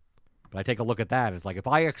 But I take a look at that. It's like if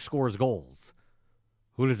Ajax scores goals,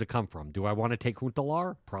 who does it come from? Do I want to take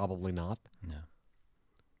Huntelaar? Probably not. No.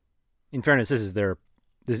 In fairness, this is the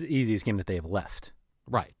easiest game that they have left.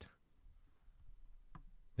 Right.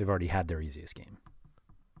 They've already had their easiest game.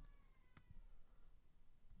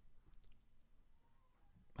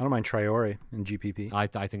 I don't mind Traore in GPP. I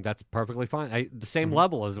think that's perfectly fine. The same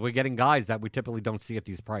level as we're getting guys that we typically don't see at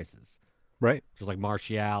these prices. Right. Just like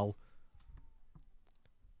Martial.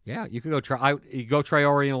 Yeah, you could go you go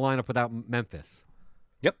Traore in a lineup without Memphis.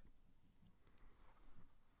 Yep.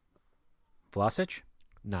 Vlasic?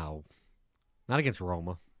 No. Not against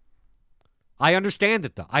Roma. I understand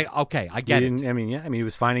it, though. I get it. I mean, he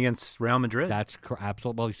was fine against Real Madrid. That's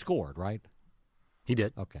absolutely. Well, he scored, right? He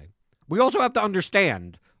did. Okay. We also have to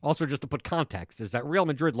understand, also just to put context, is that Real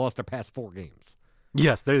Madrid lost their past 4 games.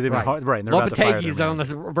 Yes, they've been hard. Right. Lopetegui's on the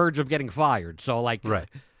verge of getting fired. So, like, right.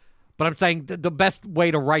 But I'm saying the best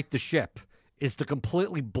way to right the ship is to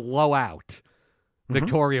completely blow out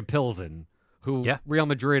Victoria Pilsen, who Real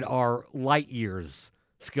Madrid are light years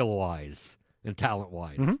skill-wise and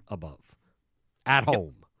talent-wise above, at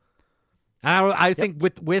home. And I think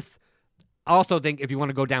I also think if you want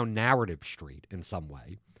to go down narrative street in some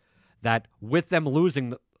way, that with them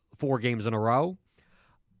losing 4 games in a row,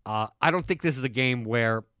 I don't think this is a game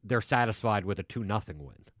where they're satisfied with a 2-0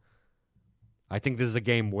 win. I think this is a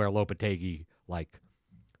game where Lopetegui,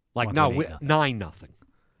 9-0.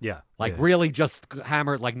 Yeah. Really just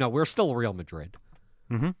hammered, no, we're still Real Madrid.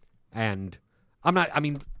 Mm-hmm. And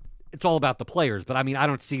it's all about the players, but I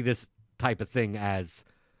don't see this type of thing as,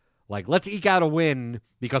 let's eke out a win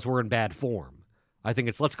because we're in bad form. I think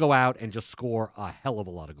it's let's go out and just score a hell of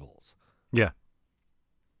a lot of goals. Yeah.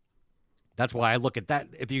 That's why I look at that.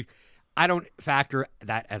 I don't factor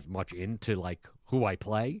that as much into, who I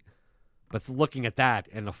play. But looking at that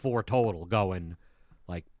and the 4 total going,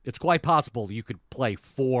 it's quite possible you could play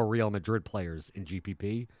 4 Real Madrid players in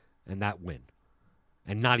GPP and that win.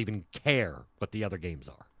 And not even care what the other games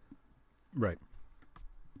are. Right.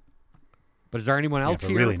 But is there anyone else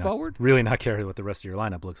here forward? Really not care what the rest of your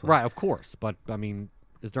lineup looks like. Right, of course. But,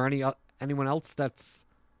 is there anyone else that's...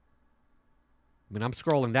 I'm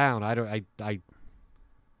scrolling down.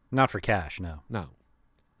 Not for cash, no. No.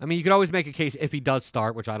 You could always make a case if he does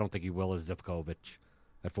start, which I don't think he will, as Zivkovic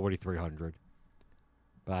at 4,300.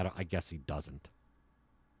 But I guess he doesn't.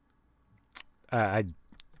 I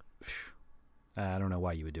don't know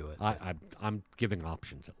why you would do it. I'm giving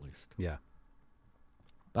options at least. Yeah.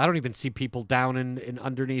 But I don't even see people down in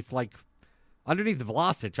underneath underneath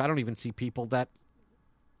Vlasic. I don't even see people that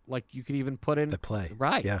you could even put in that play.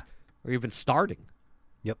 Right. Yeah. Or even starting.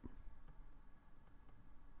 Yep.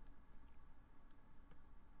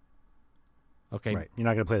 Okay. Right. You're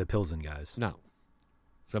not going to play the Pilsen guys. No.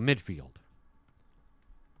 So midfield.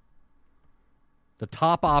 The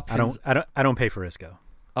top options. I don't pay for Isco.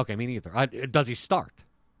 Okay, me neither. Does he start?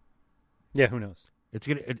 Yeah, who knows?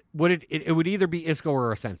 It would either be Isco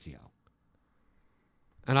or Asensio.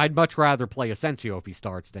 And I'd much rather play Asensio if he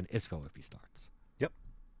starts than Isco if he starts. Yep.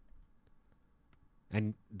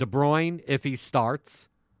 And De Bruyne, if he starts,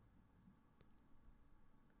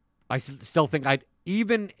 I still think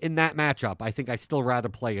even in that matchup, I think I'd still rather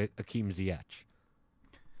play Hakim Ziyech.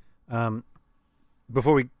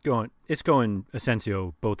 Before we go on, Isco and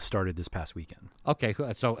Asensio both started this past weekend. Okay,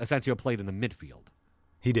 so Asensio played in the midfield.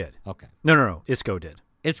 He did. Okay. No. Isco did.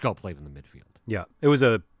 Isco played in the midfield. Yeah. It was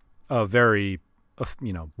a very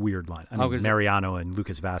weird line. Mariano and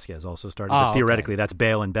Lucas Vasquez also started. But theoretically, that's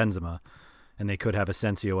Bale and Benzema, and they could have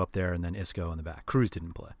Asensio up there and then Isco in the back. Cruz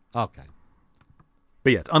didn't play. Okay.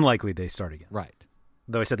 But yeah, it's unlikely they start again. Right.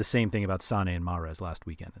 Though I said the same thing about Sane and Mahrez last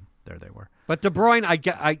weekend, and there they were. But De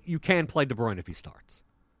Bruyne, you can play De Bruyne if he starts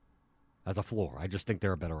as a floor. I just think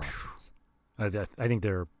there are better options. I think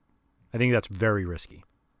that's very risky.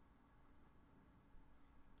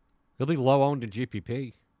 He'll be low owned in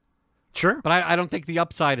GPP. Sure, but I don't think the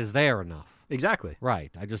upside is there enough. Exactly.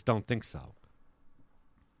 Right. I just don't think so.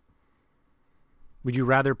 Would you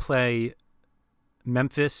rather play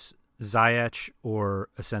Memphis, Ziyech, or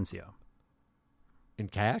Asensio? In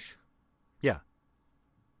cash? Yeah.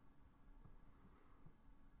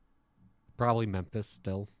 Probably Memphis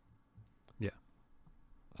still. Yeah.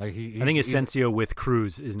 I think Asensio with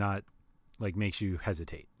Cruz is not, makes you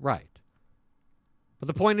hesitate. Right. But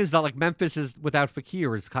the point is that, Memphis is without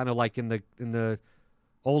Fekir is kind of like in the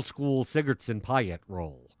old school Sigurdsson Payet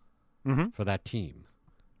role for that team.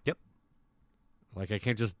 Yep. I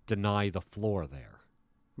can't just deny the floor there.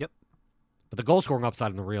 Yep. But the goal scoring upside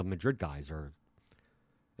in the Real Madrid guys are.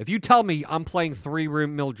 If you tell me I'm playing 3 Real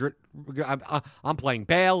Madrid, I'm playing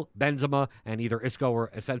Bale, Benzema, and either Isco or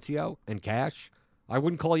Asensio in cash, I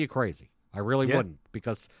wouldn't call you crazy. I really wouldn't,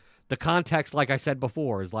 because the context, like I said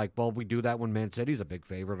before, is we do that when Man City's a big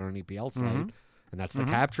favorite on an EPL site, and that's the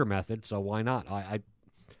capture method. So why not?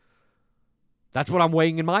 That's what I'm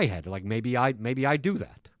weighing in my head. Maybe I do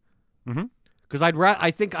that. Mm-hmm. Because I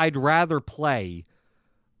think I'd rather play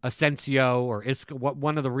Asensio or Isco,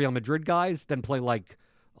 one of the Real Madrid guys, then play like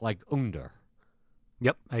Under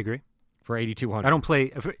Yep, I agree. for 8,200. I don't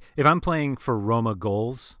play if I'm playing for Roma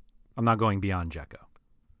goals. I'm not going beyond Dzeko.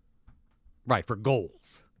 Right, for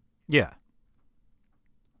goals. Yeah,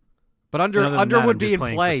 But other than Under that, would I'm be just in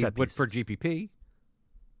playing for play set for pieces. GPP.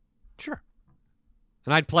 sure.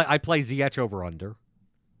 And I'd play Ziyech over Under.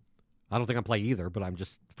 I don't think I play either, but I'm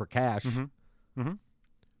just for cash. Mm-hmm.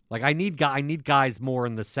 Like I need guys more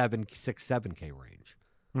in the 7K range.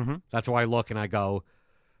 Mm-hmm. That's why I look and I go,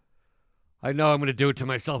 I know I'm going to do it to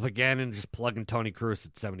myself again and just plug in Tony Cruz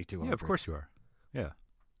at 7,200. Yeah, of course you are. Yeah.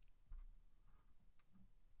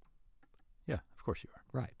 Yeah, of course you are.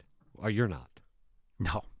 Right. Or you're not.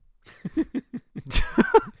 No.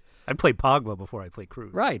 I play Pogba before I play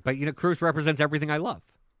Cruz. Right. But, Cruz represents everything I love.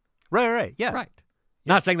 Right. Yeah. Right.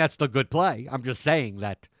 Not saying that's the good play. I'm just saying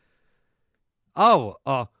that,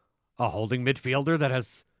 a holding midfielder that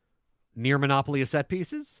has near monopoly of set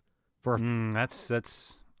pieces?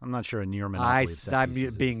 That's. I'm not sure a near monopoly of set I'm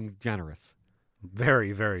pieces is being generous.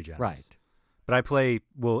 very, very generous. Right. But I play.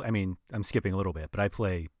 Well, I mean, I'm skipping a little bit, but I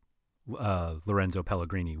play Lorenzo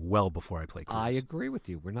Pellegrini well before I play Cruz. I agree with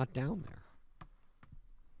you. We're not down there.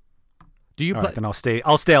 Do you All play? right, then I'll stay.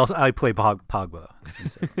 I play Pogba.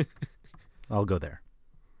 instead. I'll go there.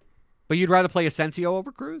 But you'd rather play Asensio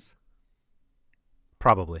over Cruz?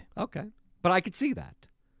 Probably. Okay. But I could see that.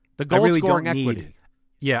 The I goal really scoring don't equity. need.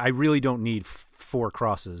 Yeah, I really don't need 4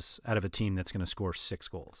 crosses out of a team that's going to score 6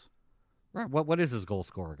 goals. Right. What is his goal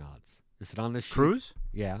scoring odds? Is it on this sheet? Cruz?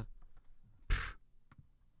 Yeah.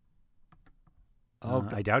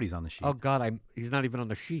 I doubt he's on the sheet. Oh God, he's not even on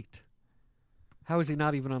the sheet. How is he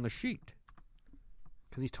not even on the sheet?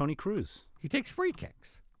 Because he's Tony Cruz. He takes free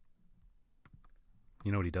kicks.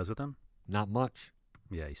 You know what he does with them? Not much.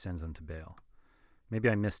 Yeah, he sends them to Bale. Maybe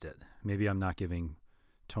I missed it. Maybe I'm not giving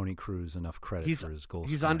Tony Cruz enough credit for his goals.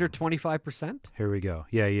 He's under 25%? Here we go.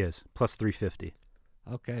 Yeah, he is. Plus 350.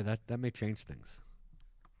 Okay, that may change things.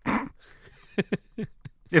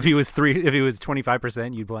 If he was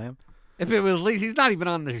 25%, you'd play him? If it was at least, he's not even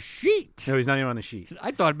on the sheet. No, he's not even on the sheet.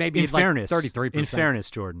 I thought maybe In he's like fairness, 33%. In fairness,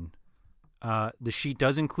 Jordan, the sheet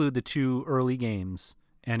does include the 2 early games,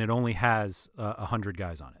 and it only has 100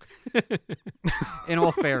 guys on it. In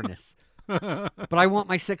all fairness. But I want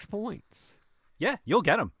my 6 points. Yeah, you'll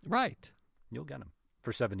get them. Right. You'll get them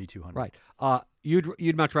for 7,200. Right.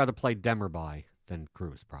 You'd much rather play Demirbay than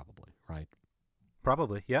Cruz, probably, right?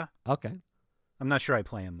 Probably, yeah. Okay. I'm not sure I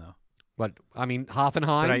play him, though. But, I mean,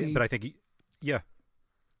 Hoffenheim. But I think, yeah.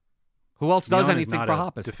 Who else does Milan is anything not for a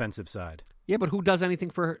Hoppus? defensive side. Yeah, but who does anything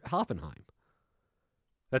for Hoffenheim?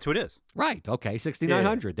 That's who it is. Right. Okay.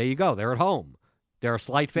 6,900. There you go. They're at home. They're a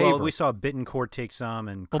slight favorite. Well, we saw Bittencourt take some,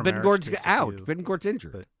 and Well, Kramaric Bittencourt's takes a out. few. Bittencourt's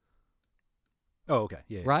injured. But- Oh, okay.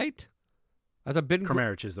 Yeah. Right? I thought Bittencourt.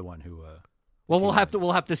 Kramaric is the one who. Well, came we'll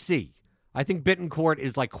out. have to see. I think Bittencourt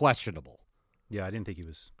is like questionable. Yeah, I didn't think he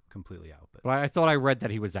was completely out, but But I thought I read that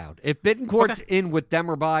he was out. If Bittencourt's in with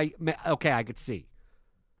Demirbay, okay, I could see.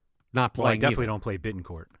 Not well, I playing definitely either. don't play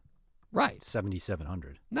Bittencourt. Right.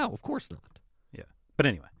 7,700. No, of course not. Yeah, but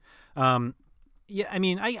anyway, yeah. I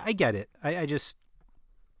mean, I get it. I just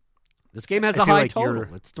This game has I a feel high like total.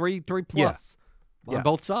 you're- It's 3 plus Yeah. on Yeah.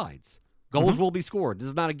 both sides. Goals Mhm. will be scored. This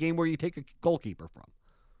is not a game where you take a goalkeeper from.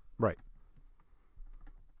 right.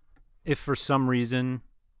 If for some reason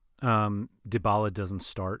Dybala doesn't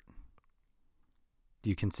start, do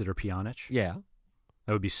you consider Pjanic? Yeah.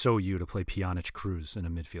 That would be so you to play Pjanic Cruz in a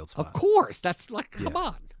midfield spot. Of course. That's like, come Yeah.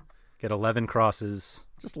 on. Get 11 crosses.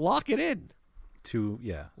 Just lock it in. 2.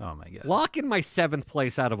 Yeah. Oh my god. Lock in my 7th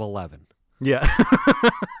place out of 11. Yeah.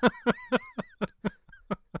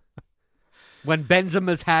 When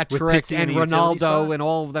Benzema's hat With trick Pizzi in and the utility Ronaldo spot? and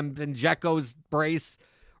all of them and Dzeko's brace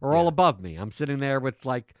are all above me. I'm sitting there with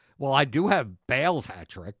like, well, I do have Bale's hat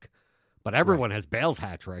trick, but everyone has Bale's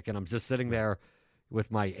hat trick, and I'm just sitting there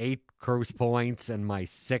with my 8 Cruz points and my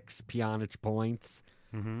 6 Pjanic points.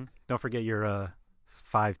 Mm-hmm. Don't forget your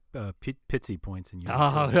 5 Pizzi points in your.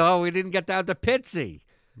 Oh, no, we didn't get down to Pizzi.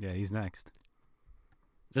 Yeah, he's next.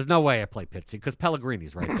 There's no way I play Pizzi because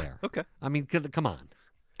Pellegrini's right there. Okay. I mean, come on.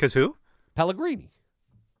 Because who? Pellegrini.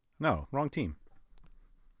 No, wrong team.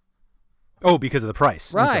 Oh, because of the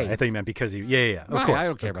price. I'm sorry. Right. I thought you meant because you. Yeah. Of Right, course. I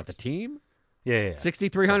don't care of about the course. team. Yeah.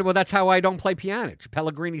 6,300. Well, that's how I don't play Pjanic.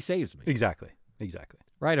 Pellegrini saves me. Exactly.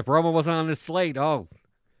 Right. If Roma wasn't on this slate,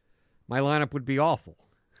 my lineup would be awful.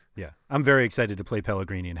 Yeah. I'm very excited to play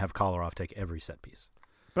Pellegrini and have Kolarov take every set piece.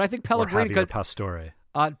 But I think Or Pellegrini, Javier Pastore.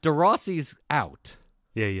 De Rossi's out.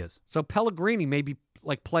 Yeah, he is. So Pellegrini may be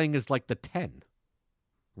like playing as like the 10.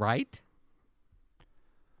 Right?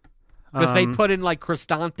 Because they put in like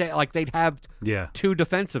Cristante, like they'd have Yeah. 2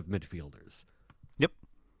 defensive midfielders. Yep.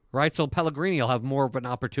 Right? So Pellegrini will have more of an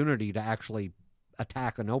opportunity to actually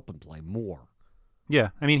attack an open play more. Yeah.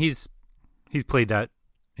 I mean, he's played that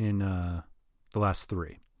in the last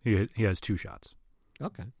 3. He has 2 shots.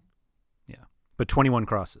 Okay. Yeah. But 21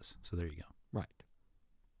 crosses. So there you go. Right.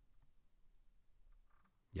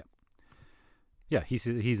 Yeah. Yeah, he's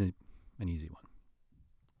an easy one.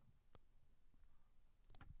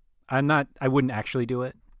 I wouldn't actually do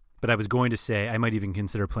it, but I was going to say I might even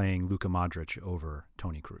consider playing Luka Modric over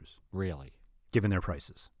Toni Kroos, Really? given their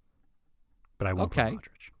prices. But I won't Okay. play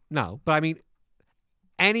Modric. No, but I mean,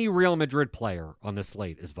 any Real Madrid player on this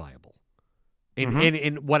slate is viable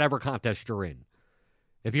in whatever contest you're in.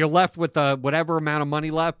 If you're left with whatever amount of money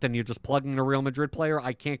left and you're just plugging a Real Madrid player,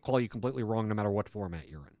 I can't call you completely wrong no matter what format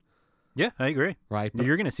you're in. Yeah, I agree. Right? But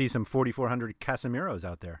You're going to see some 4,400 Casemiros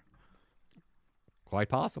out there. quite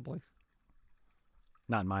possibly.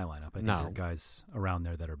 Not in my lineup. I think No. there are guys around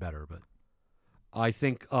there that are better, but I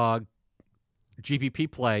think GPP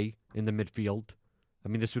play in the midfield, I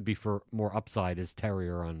mean, this would be for more upside, is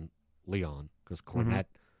Terrier on Leon. Because Cornet,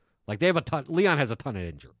 like they have a ton, Leon has a ton of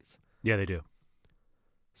injuries. yeah, they do.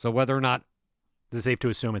 So whether or not Is it safe to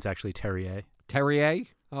assume it's actually Terrier? Terrier,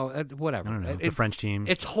 whatever. I don't know. It's a French team.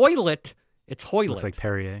 It's Hoylett. It's Hoylett. Looks like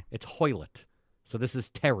Perrier. It's Hoylett. So this is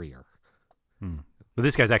Terrier. But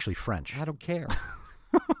this guy's actually French. I don't care.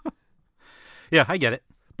 Yeah, I get it.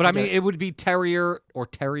 But I get mean, it. it would be Terrier or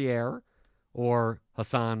Terrier or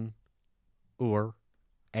Hassan Aor.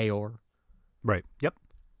 Right. Yep.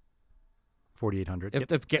 4,800.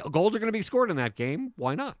 Yep. If goals are going to be scored in that game,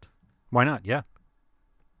 why not? Why not? Yeah.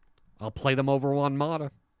 I'll play them over Juan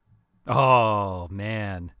Mata. Oh,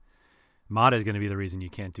 man. Mata is going to be the reason you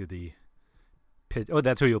can't do the pitch. Oh,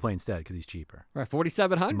 that's who you'll play instead because he's cheaper. Right,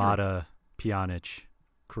 4,700. Mata, Pjanic,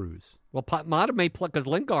 Cruz. Well, Mata may play because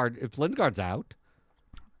if Lingard's out,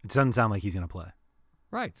 It doesn't sound like he's going to play.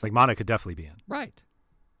 right? Like Mata could definitely be in. Right.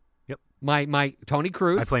 Yep. My Tony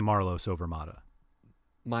Cruz. I play Marlos over Mata.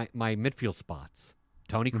 my midfield spots: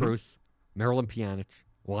 Tony Cruz, Marilyn Pjanic,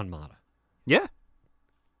 Juan Mata. Yeah.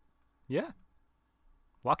 Yeah.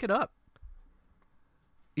 Lock it up.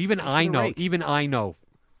 Even That's I the know. rake. Even I know.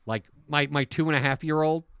 Like my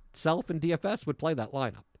 2.5-year-old self in DFS would play that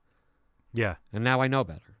lineup, Yeah. and now I know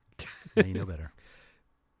better. Now you know better.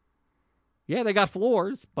 Yeah, they got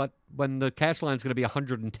floors, but when the cash line is going to be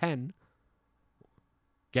 110,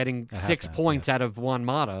 getting I have 6 that, points out of Juan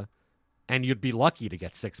Mata, and you'd be lucky to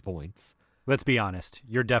get 6 points. Let's be honest.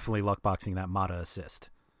 You're definitely luck boxing that Mata assist.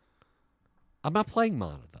 I'm not playing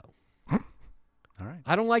Mata, though. All right.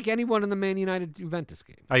 I don't like anyone in the Man United Juventus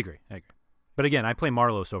game. I agree. But again, I play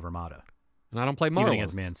Marlos over Mata. And I don't play Marlos. Even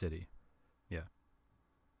against Man City. Yeah.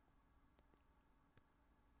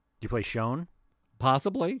 You play Schoen?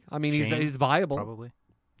 Possibly. I mean, Shane, he's viable. Probably.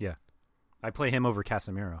 Yeah. I play him over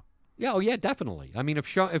Casemiro. Yeah, oh yeah, definitely. I mean, if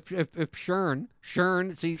Schern,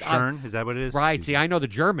 see, Schern, is that what it is? right? See, I know the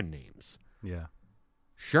German names. Yeah.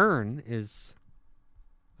 Schern is,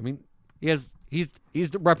 I mean, he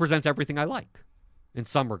represents everything I like, in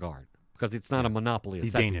some regard, because it's not a monopoly. Of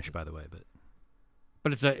He's set Danish, pieces. by the way,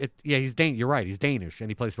 but he's Danish. You're right. He's Danish, and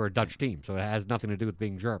he plays for a Dutch team, so it has nothing to do with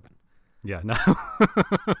being German. yeah, no.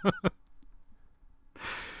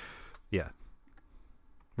 Yeah.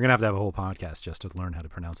 We're going to have a whole podcast just to learn how to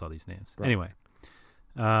pronounce all these names. Right. Anyway.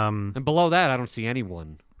 And below that, I don't see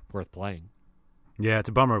anyone worth playing. Yeah, it's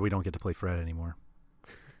a bummer we don't get to play Fred anymore.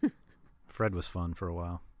 Fred was fun for a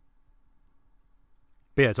while.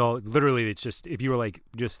 But yeah, it's just if you were like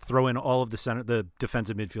just throw in all of the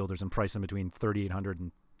defensive midfielders and price them between 3,800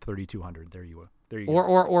 and 3,200. There you go.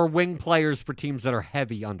 Or wing players for teams that are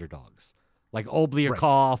heavy underdogs, like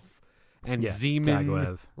Obliakov and Yeah, Zeman.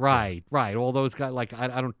 Zagoev. Right. All those guys. Like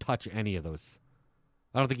I don't touch any of those.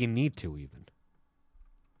 I don't think you need to even.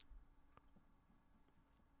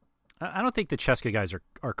 I don't think the Cheska guys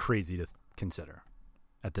are crazy to consider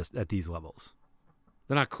at these levels.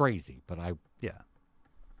 They're not crazy, but Yeah.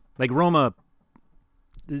 Like Roma,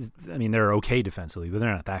 they're okay defensively, but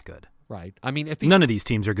they're not that good. right. I mean, if None of these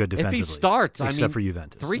teams are good if defensively. he starts, except for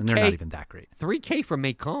Juventus, 3K, and they're not even that great. 3K for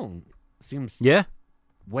Macon seems Yeah,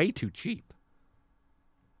 way too cheap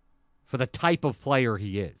for the type of player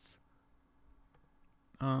he is.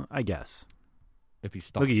 I guess. If he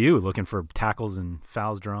starts, Look at you looking for tackles and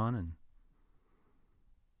fouls drawn, and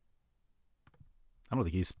I don't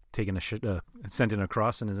think he's taken sent in a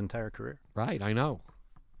cross in his entire career. right? I know,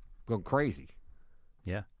 going crazy.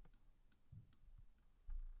 Yeah.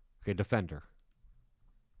 Okay, defender.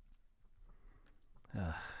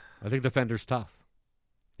 I think defender's tough.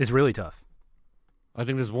 It's really tough. I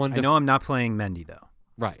think there's one. I know I'm not playing Mendy, though.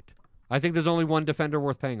 Right. I think there's only one defender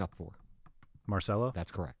worth paying up for. Marcelo?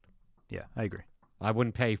 That's correct. Yeah, I agree. I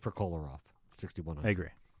wouldn't pay for Kolarov, 6,100. I agree.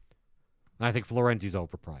 And I think Florenzi's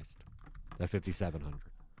overpriced at 5,700.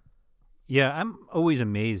 Yeah, I'm always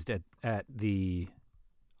amazed at the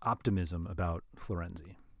optimism about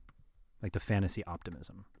Florenzi, like the fantasy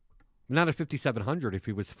optimism. Not at 5,700. If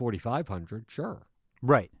he was 4,500, sure.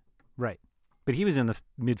 Right. But he was in the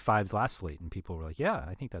mid fives last slate, and people were like, "Yeah,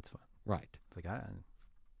 I think that's fine." Right. It's like,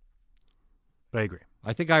 but I agree.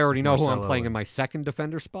 I think I already know who I'm Marcelo playing in and- my second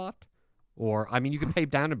defender spot. Or, I mean, you can pay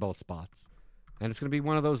down in both spots. And it's going to be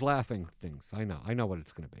one of those laughing things. I know what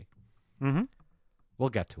it's going to be. Mm-hmm. We'll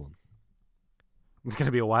get to him. It's going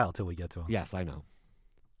to be a while till we get to him. Yes, I know.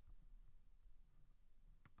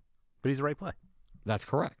 But he's the right play. That's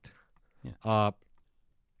correct. Yeah.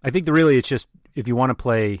 I think it's just if you want to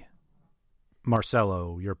play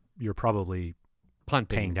Marcelo, you're probably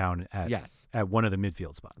Punting. paying down at one of the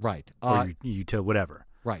midfield spots. Right. Or you to whatever.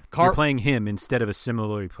 Right. You're playing him instead of a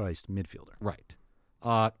similarly priced midfielder. Right.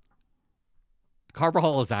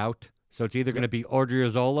 Carvajal is out, so it's either going to be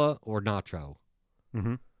Odriozola or Nacho.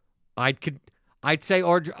 Mm-hmm. I'd say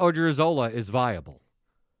Odriozola is viable.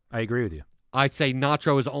 I agree with you. I'd say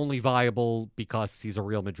Nacho is only viable because he's a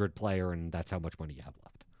Real Madrid player and that's how much money you have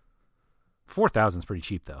left. 4,000 is pretty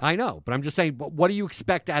cheap, though. I know, but I'm just saying, what do you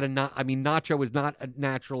expect out of Nacho is not a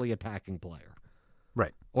naturally attacking player.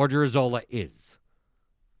 Right. Odriozola is.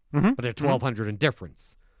 Mm-hmm. But they're 1,200 in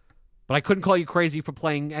difference. But I couldn't call you crazy for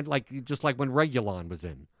playing just like when Reguilon was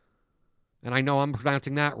in. And I know I'm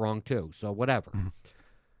pronouncing that wrong, too, so whatever. Mm-hmm.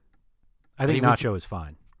 I think Nacho is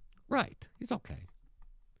fine. Right. He's okay.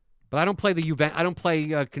 But I don't play I don't play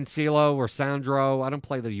Cancelo or Sandro. I don't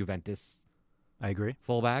play the Juventus I agree.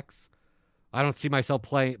 fullbacks. I don't see myself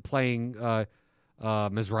playing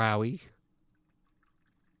Mizraoui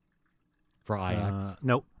for Ajax.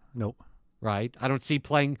 Nope. Right. I don't see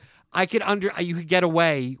playing. You could get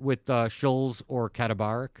away with Schulz or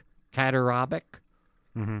Katabarek.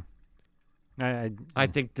 Mm-hmm. I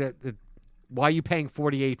think that why are you paying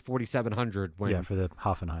 4,700 when for the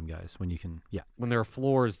Hoffenheim guys when you can when there are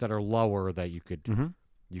floors that are lower that you could Mm-hmm.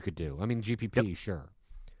 you could do. I mean GPP, sure.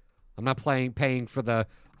 I'm not paying for the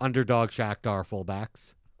underdog Shakhtar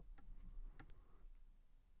fullbacks.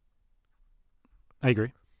 I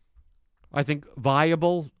agree. I think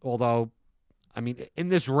viable, although I mean in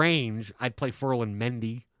this range, I'd play Ferland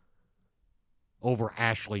Mendy over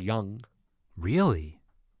Ashley Young. Really?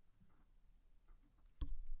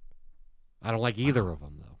 I don't like either of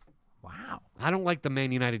them though. Wow. I don't like the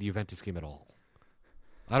Man United Juventus game at all.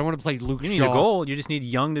 I don't want to play Luke You Shaw. need a goal. You just need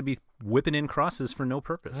Young to be whipping in crosses for no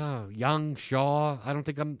purpose. Oh, Young, Shaw. I don't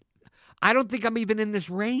think I'm even in this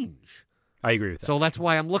range. I agree with that. So that's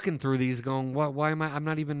why I'm looking through these going, why am I? I'm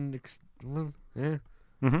not even. What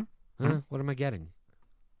am I getting?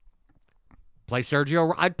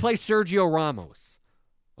 I'd play Sergio Ramos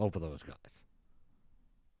over those guys.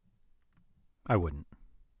 I wouldn't.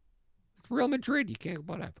 It's Real Madrid. You can't,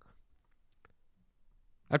 whatever.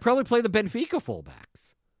 I'd probably play the Benfica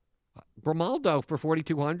fullbacks. Grimaldo for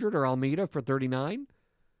 4,200 or Almeida for 39.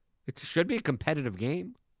 It should be a competitive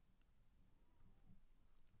game.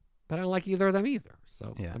 But I don't like either of them either.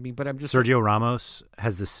 So, yeah. I mean, but I'm just... Sergio Ramos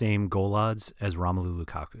has the same goal odds as Romelu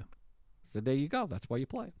Lukaku. So there you go. That's why you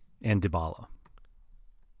play. And Dybala.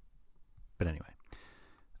 But anyway.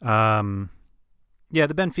 Yeah,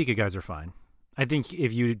 the Benfica guys are fine. I think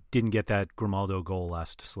if you didn't get that Grimaldo goal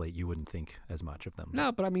last slate, you wouldn't think as much of them.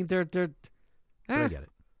 No, but I mean, they're But I get it.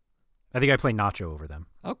 I think I play Nacho over them.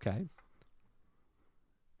 Okay.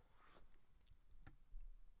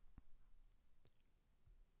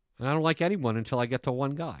 And I don't like anyone until I get to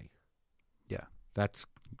one guy. Yeah. That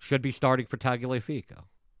should be starting for Tagliafico.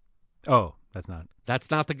 Oh, that's not.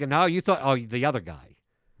 That's not the guy. No, you thought, the other guy.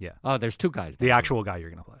 Yeah. Oh, there's two guys. The there. actual guy you're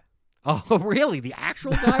going to play. Oh, really? The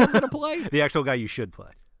actual guy I'm going to play? The actual guy you should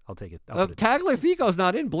play. I'll take it. I'll put it down. Tagliafico's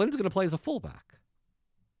not in. Blind's going to play as a fullback.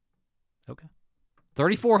 Okay.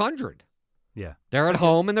 3,400. Yeah. They're at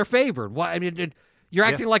home and they're favored. Why? I mean, you're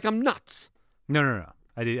acting like I'm nuts. No.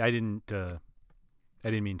 I didn't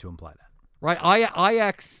mean to imply that. Right?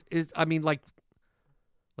 Ajax is. I mean, like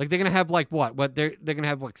they're gonna have like what? What they're gonna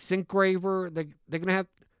have like Sinkgraver. They're gonna have.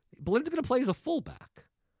 Blind's gonna play as a fullback.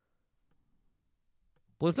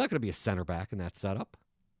 Blind's not gonna be a center back in that setup.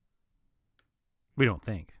 We don't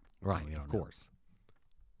think. Right? We don't Of know. course.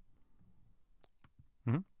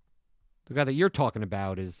 Mm-hmm. The guy that you're talking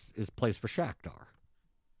about is plays for Shakhtar.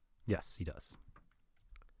 Yes, he does.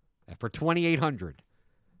 For 2,800.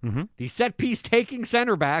 Mm-hmm. The set piece taking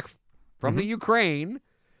center back from the Ukraine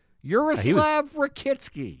Yaroslav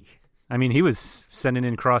Rakitsky. I mean, he was sending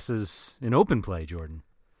in crosses in open play, Jordan.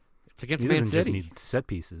 It's against He Man doesn't just City. need set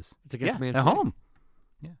pieces. It's against Man at City. home.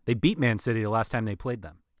 Yeah, they beat Man City the last time they played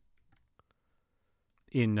them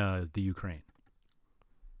in the Ukraine.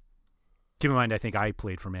 Keep in mind, I think I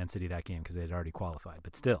played for Man City that game because they had already qualified,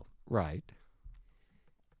 but still. Right.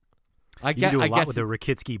 You can do a lot with the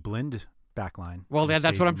Rakitsky Blind backline. Well, in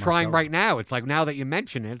that's favor what I'm of trying Marcelo. right now. It's like now that you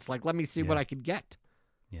mention it, it's like, let me see what Yeah. I could get.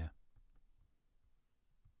 Yeah.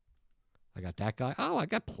 I got that guy. Oh, I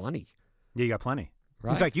got plenty. Yeah, you got plenty.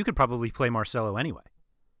 Right. In fact, you could probably play Marcelo anyway.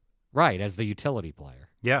 Right, as the utility player.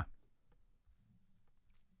 Yeah.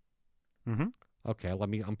 Mm-hmm. Okay,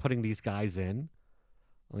 I'm putting these guys in.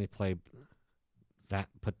 Let me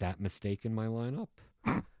put that mistake in my lineup.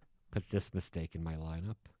 Put this mistake in my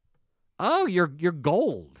lineup. Oh, you're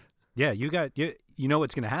gold. Yeah, you know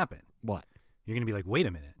what's going to happen. What? You're going to be like, wait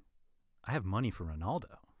a minute. I have money for Ronaldo.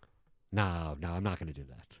 No, I'm not going to do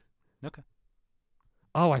that. Okay.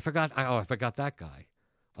 Oh, I forgot that guy.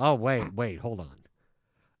 Oh, wait, hold on.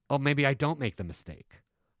 Oh, maybe I don't make the mistake.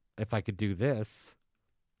 If I could do this.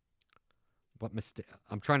 What mistake?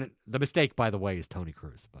 The mistake, by the way, is Tony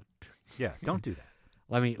Cruz, but Yeah, don't do that.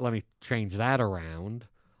 let me change that around.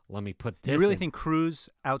 Let me put this. You really in. think Cruz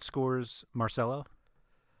outscores Marcelo?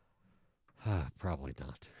 Probably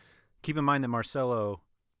not. Keep in mind that Marcelo,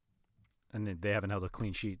 and they haven't held a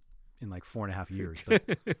clean sheet in like 4.5 years. But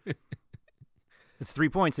it's 3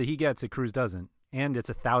 points that he gets that Cruz doesn't, and it's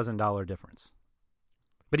 $1,000 difference.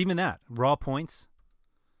 But even that, raw points.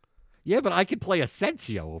 Yeah, but I could play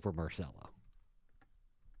Asensio over Marcelo.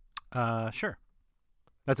 Sure.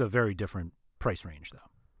 That's a very different price range, though.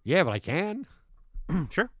 Yeah, but I can.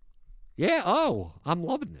 Sure. Yeah. Oh, I'm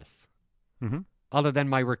loving this. Mm-hmm. Other than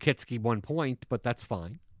my Rakitsky 1 point, but that's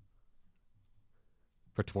fine.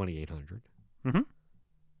 For 2,800. Mm-hmm.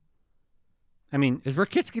 I mean, Is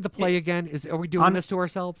Rakitsky the play again? Are we doing this to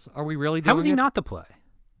ourselves? Are we really doing how is he it? not the play?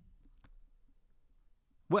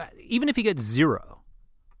 Well, even if he gets 0,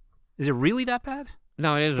 is it really that bad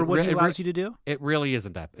No, it isn't. for what he allows you to do? It really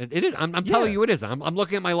isn't that. It is. I'm telling you, it isn't. I'm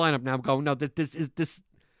looking at my lineup now. I'm going, no, this.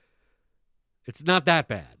 It's not that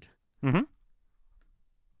bad. Mm-hmm.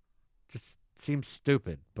 Just seems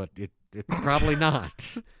stupid, but it's probably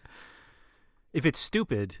not. If it's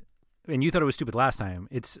stupid, and you thought it was stupid last time,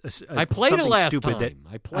 it's I played it something last stupid time.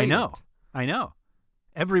 That, I played know. it. I know.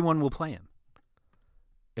 Everyone will play him.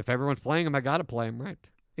 If everyone's playing him, I got to play him, right?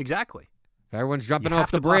 Exactly. If everyone's jumping You off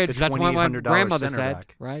have the to block bridge, the that's what my $2,800 grandmother center said,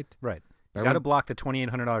 back. right? Right. Everyone- Got to block the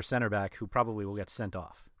 $2,800 center back who probably will get sent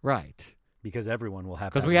off Right. because everyone will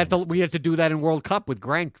have Because that we had to do that in World Cup with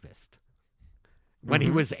Grankvist when he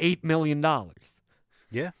was $8 million.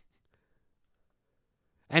 Yeah.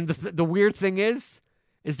 And the weird thing is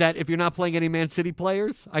that if you're not playing any Man City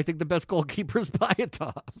players, I think the best goalkeeper is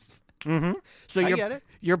Payetov. Mm-hmm. So I get it.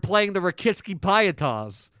 You're playing the Rakitsky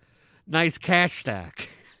Payetov. Nice cash stack.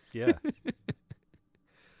 Yeah.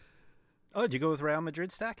 Oh, did you go with Real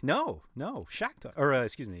Madrid stack? No. Shakhtar. Or,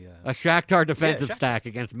 excuse me. A Shakhtar defensive Shakhtar. stack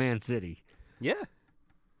against Man City. Yeah.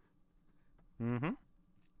 Mm-hmm.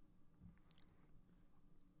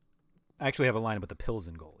 I actually have a lineup with the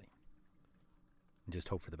Pilsen goalie. And just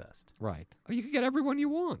hope for the best. Right. Oh, you can get everyone you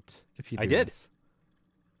want if you do I did. this.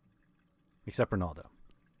 Except Ronaldo.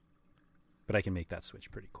 But I can make that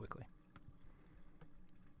switch pretty quickly.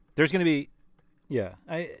 There's going to be... Yeah.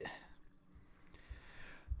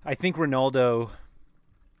 I think Ronaldo,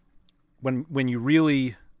 when you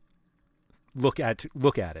really look at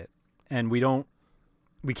it, and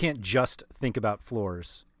we can't just think about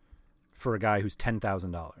floors for a guy who's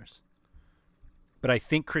 $10,000. But I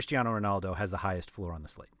think Cristiano Ronaldo has the highest floor on the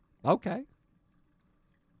slate. Okay.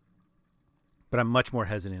 But I'm much more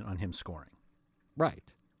hesitant on him scoring. Right.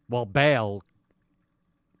 Well, Bale,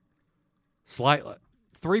 slightly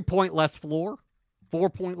 3 point less floor, 4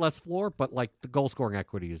 point less floor, but like the goal scoring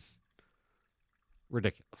equity is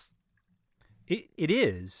ridiculous. It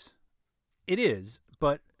is,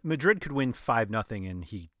 but Madrid could win 5-0 and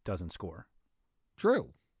he doesn't score.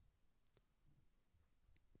 True.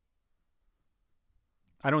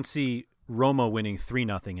 I don't see Roma winning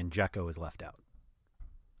 3-0 and Dzeko is left out.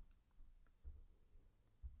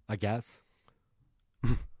 I guess.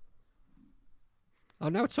 Oh,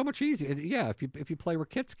 now it's so much easier. Yeah, if you play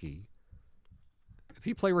Rakitsky,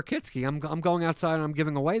 I'm going outside and I'm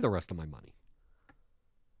giving away the rest of my money.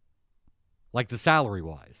 Like the salary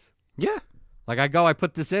wise. Yeah. Like I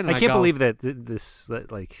put this in. And I can't believe that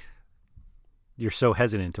that you're so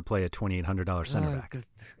hesitant to play a $2,800 center back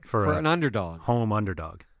for an underdog, home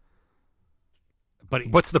underdog. But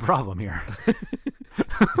what's the problem here?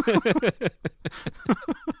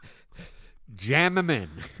 Jam him in.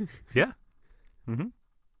 Yeah. Mm-hmm. And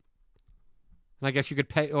I guess you could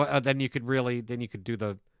pay. Then you could do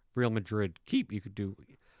the Real Madrid keep. You could do.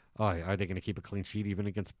 Oh, are they going to keep a clean sheet even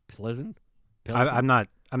against Pilsen? I'm not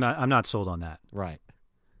sold on that. Right.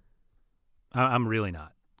 I'm really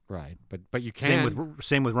not. Right. But you can.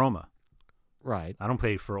 Same with Roma. Right. I don't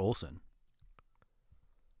pay for Olsen.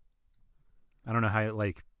 I don't know how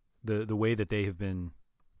the way that they have been,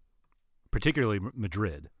 particularly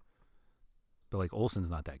Madrid. But Olsen's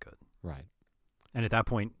not that good. Right. And at that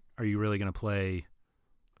point, are you really going to play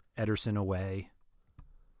Ederson away?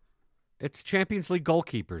 It's Champions League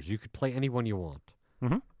goalkeepers. You could play anyone you want.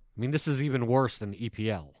 Mm-hmm. I mean, this is even worse than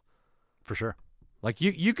EPL. For sure.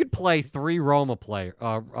 You could play 3 Real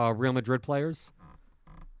Madrid players,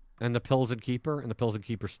 and the Pilsen keeper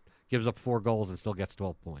gives up 4 goals and still gets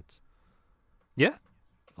 12 points. Yeah.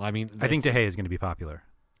 I mean, I think De Gea is going to be popular.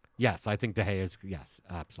 Yes, I think De Gea is. Yes,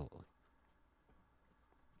 absolutely.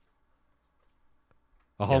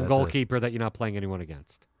 A home goalkeeper that you're not playing anyone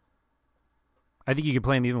against. I think you could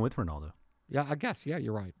play him even with Ronaldo. Yeah, I guess. Yeah,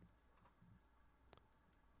 you're right.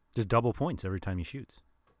 Just double points every time he shoots.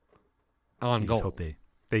 On goal. Just hope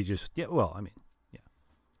they just, yeah, well, I mean, yeah.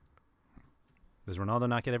 Does Ronaldo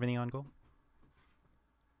not get everything on goal?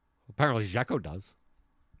 Apparently Dzeko does.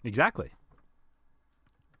 Exactly.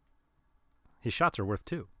 His shots are worth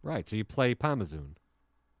 2. Right, so you play Pomazun.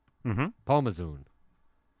 Mm-hmm. Pomazun.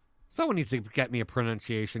 Someone needs to get me a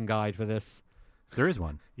pronunciation guide for this. There is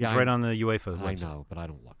one. Yeah, it's right on the UEFA website. I know, but I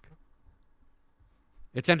don't look.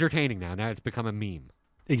 It's entertaining now. Now it's become a meme.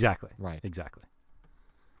 Exactly. Right. Exactly.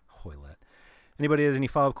 Hoylet. Anybody has any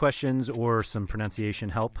follow-up questions or some pronunciation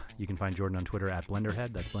help, you can find Jordan on Twitter at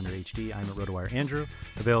BlenderHead. That's BlenderHD. I'm at RotoWire Andrew.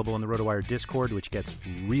 Available in the RotoWire Discord, which gets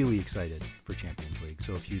really excited for Champions League.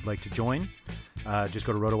 So if you'd like to join, just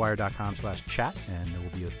go to rotowire.com/chat, and there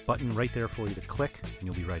will be a button right there for you to click, and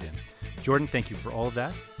you'll be right in. Jordan, thank you for all of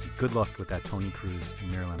that. Good luck with that Toni Kroos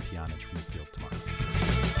and Miralem Pjanic midfield tomorrow.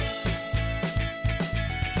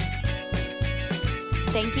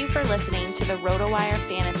 Thank you for listening to the RotoWire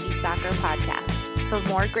Fantasy Soccer Podcast. For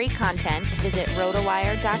more great content, visit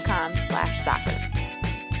rotowire.com/soccer.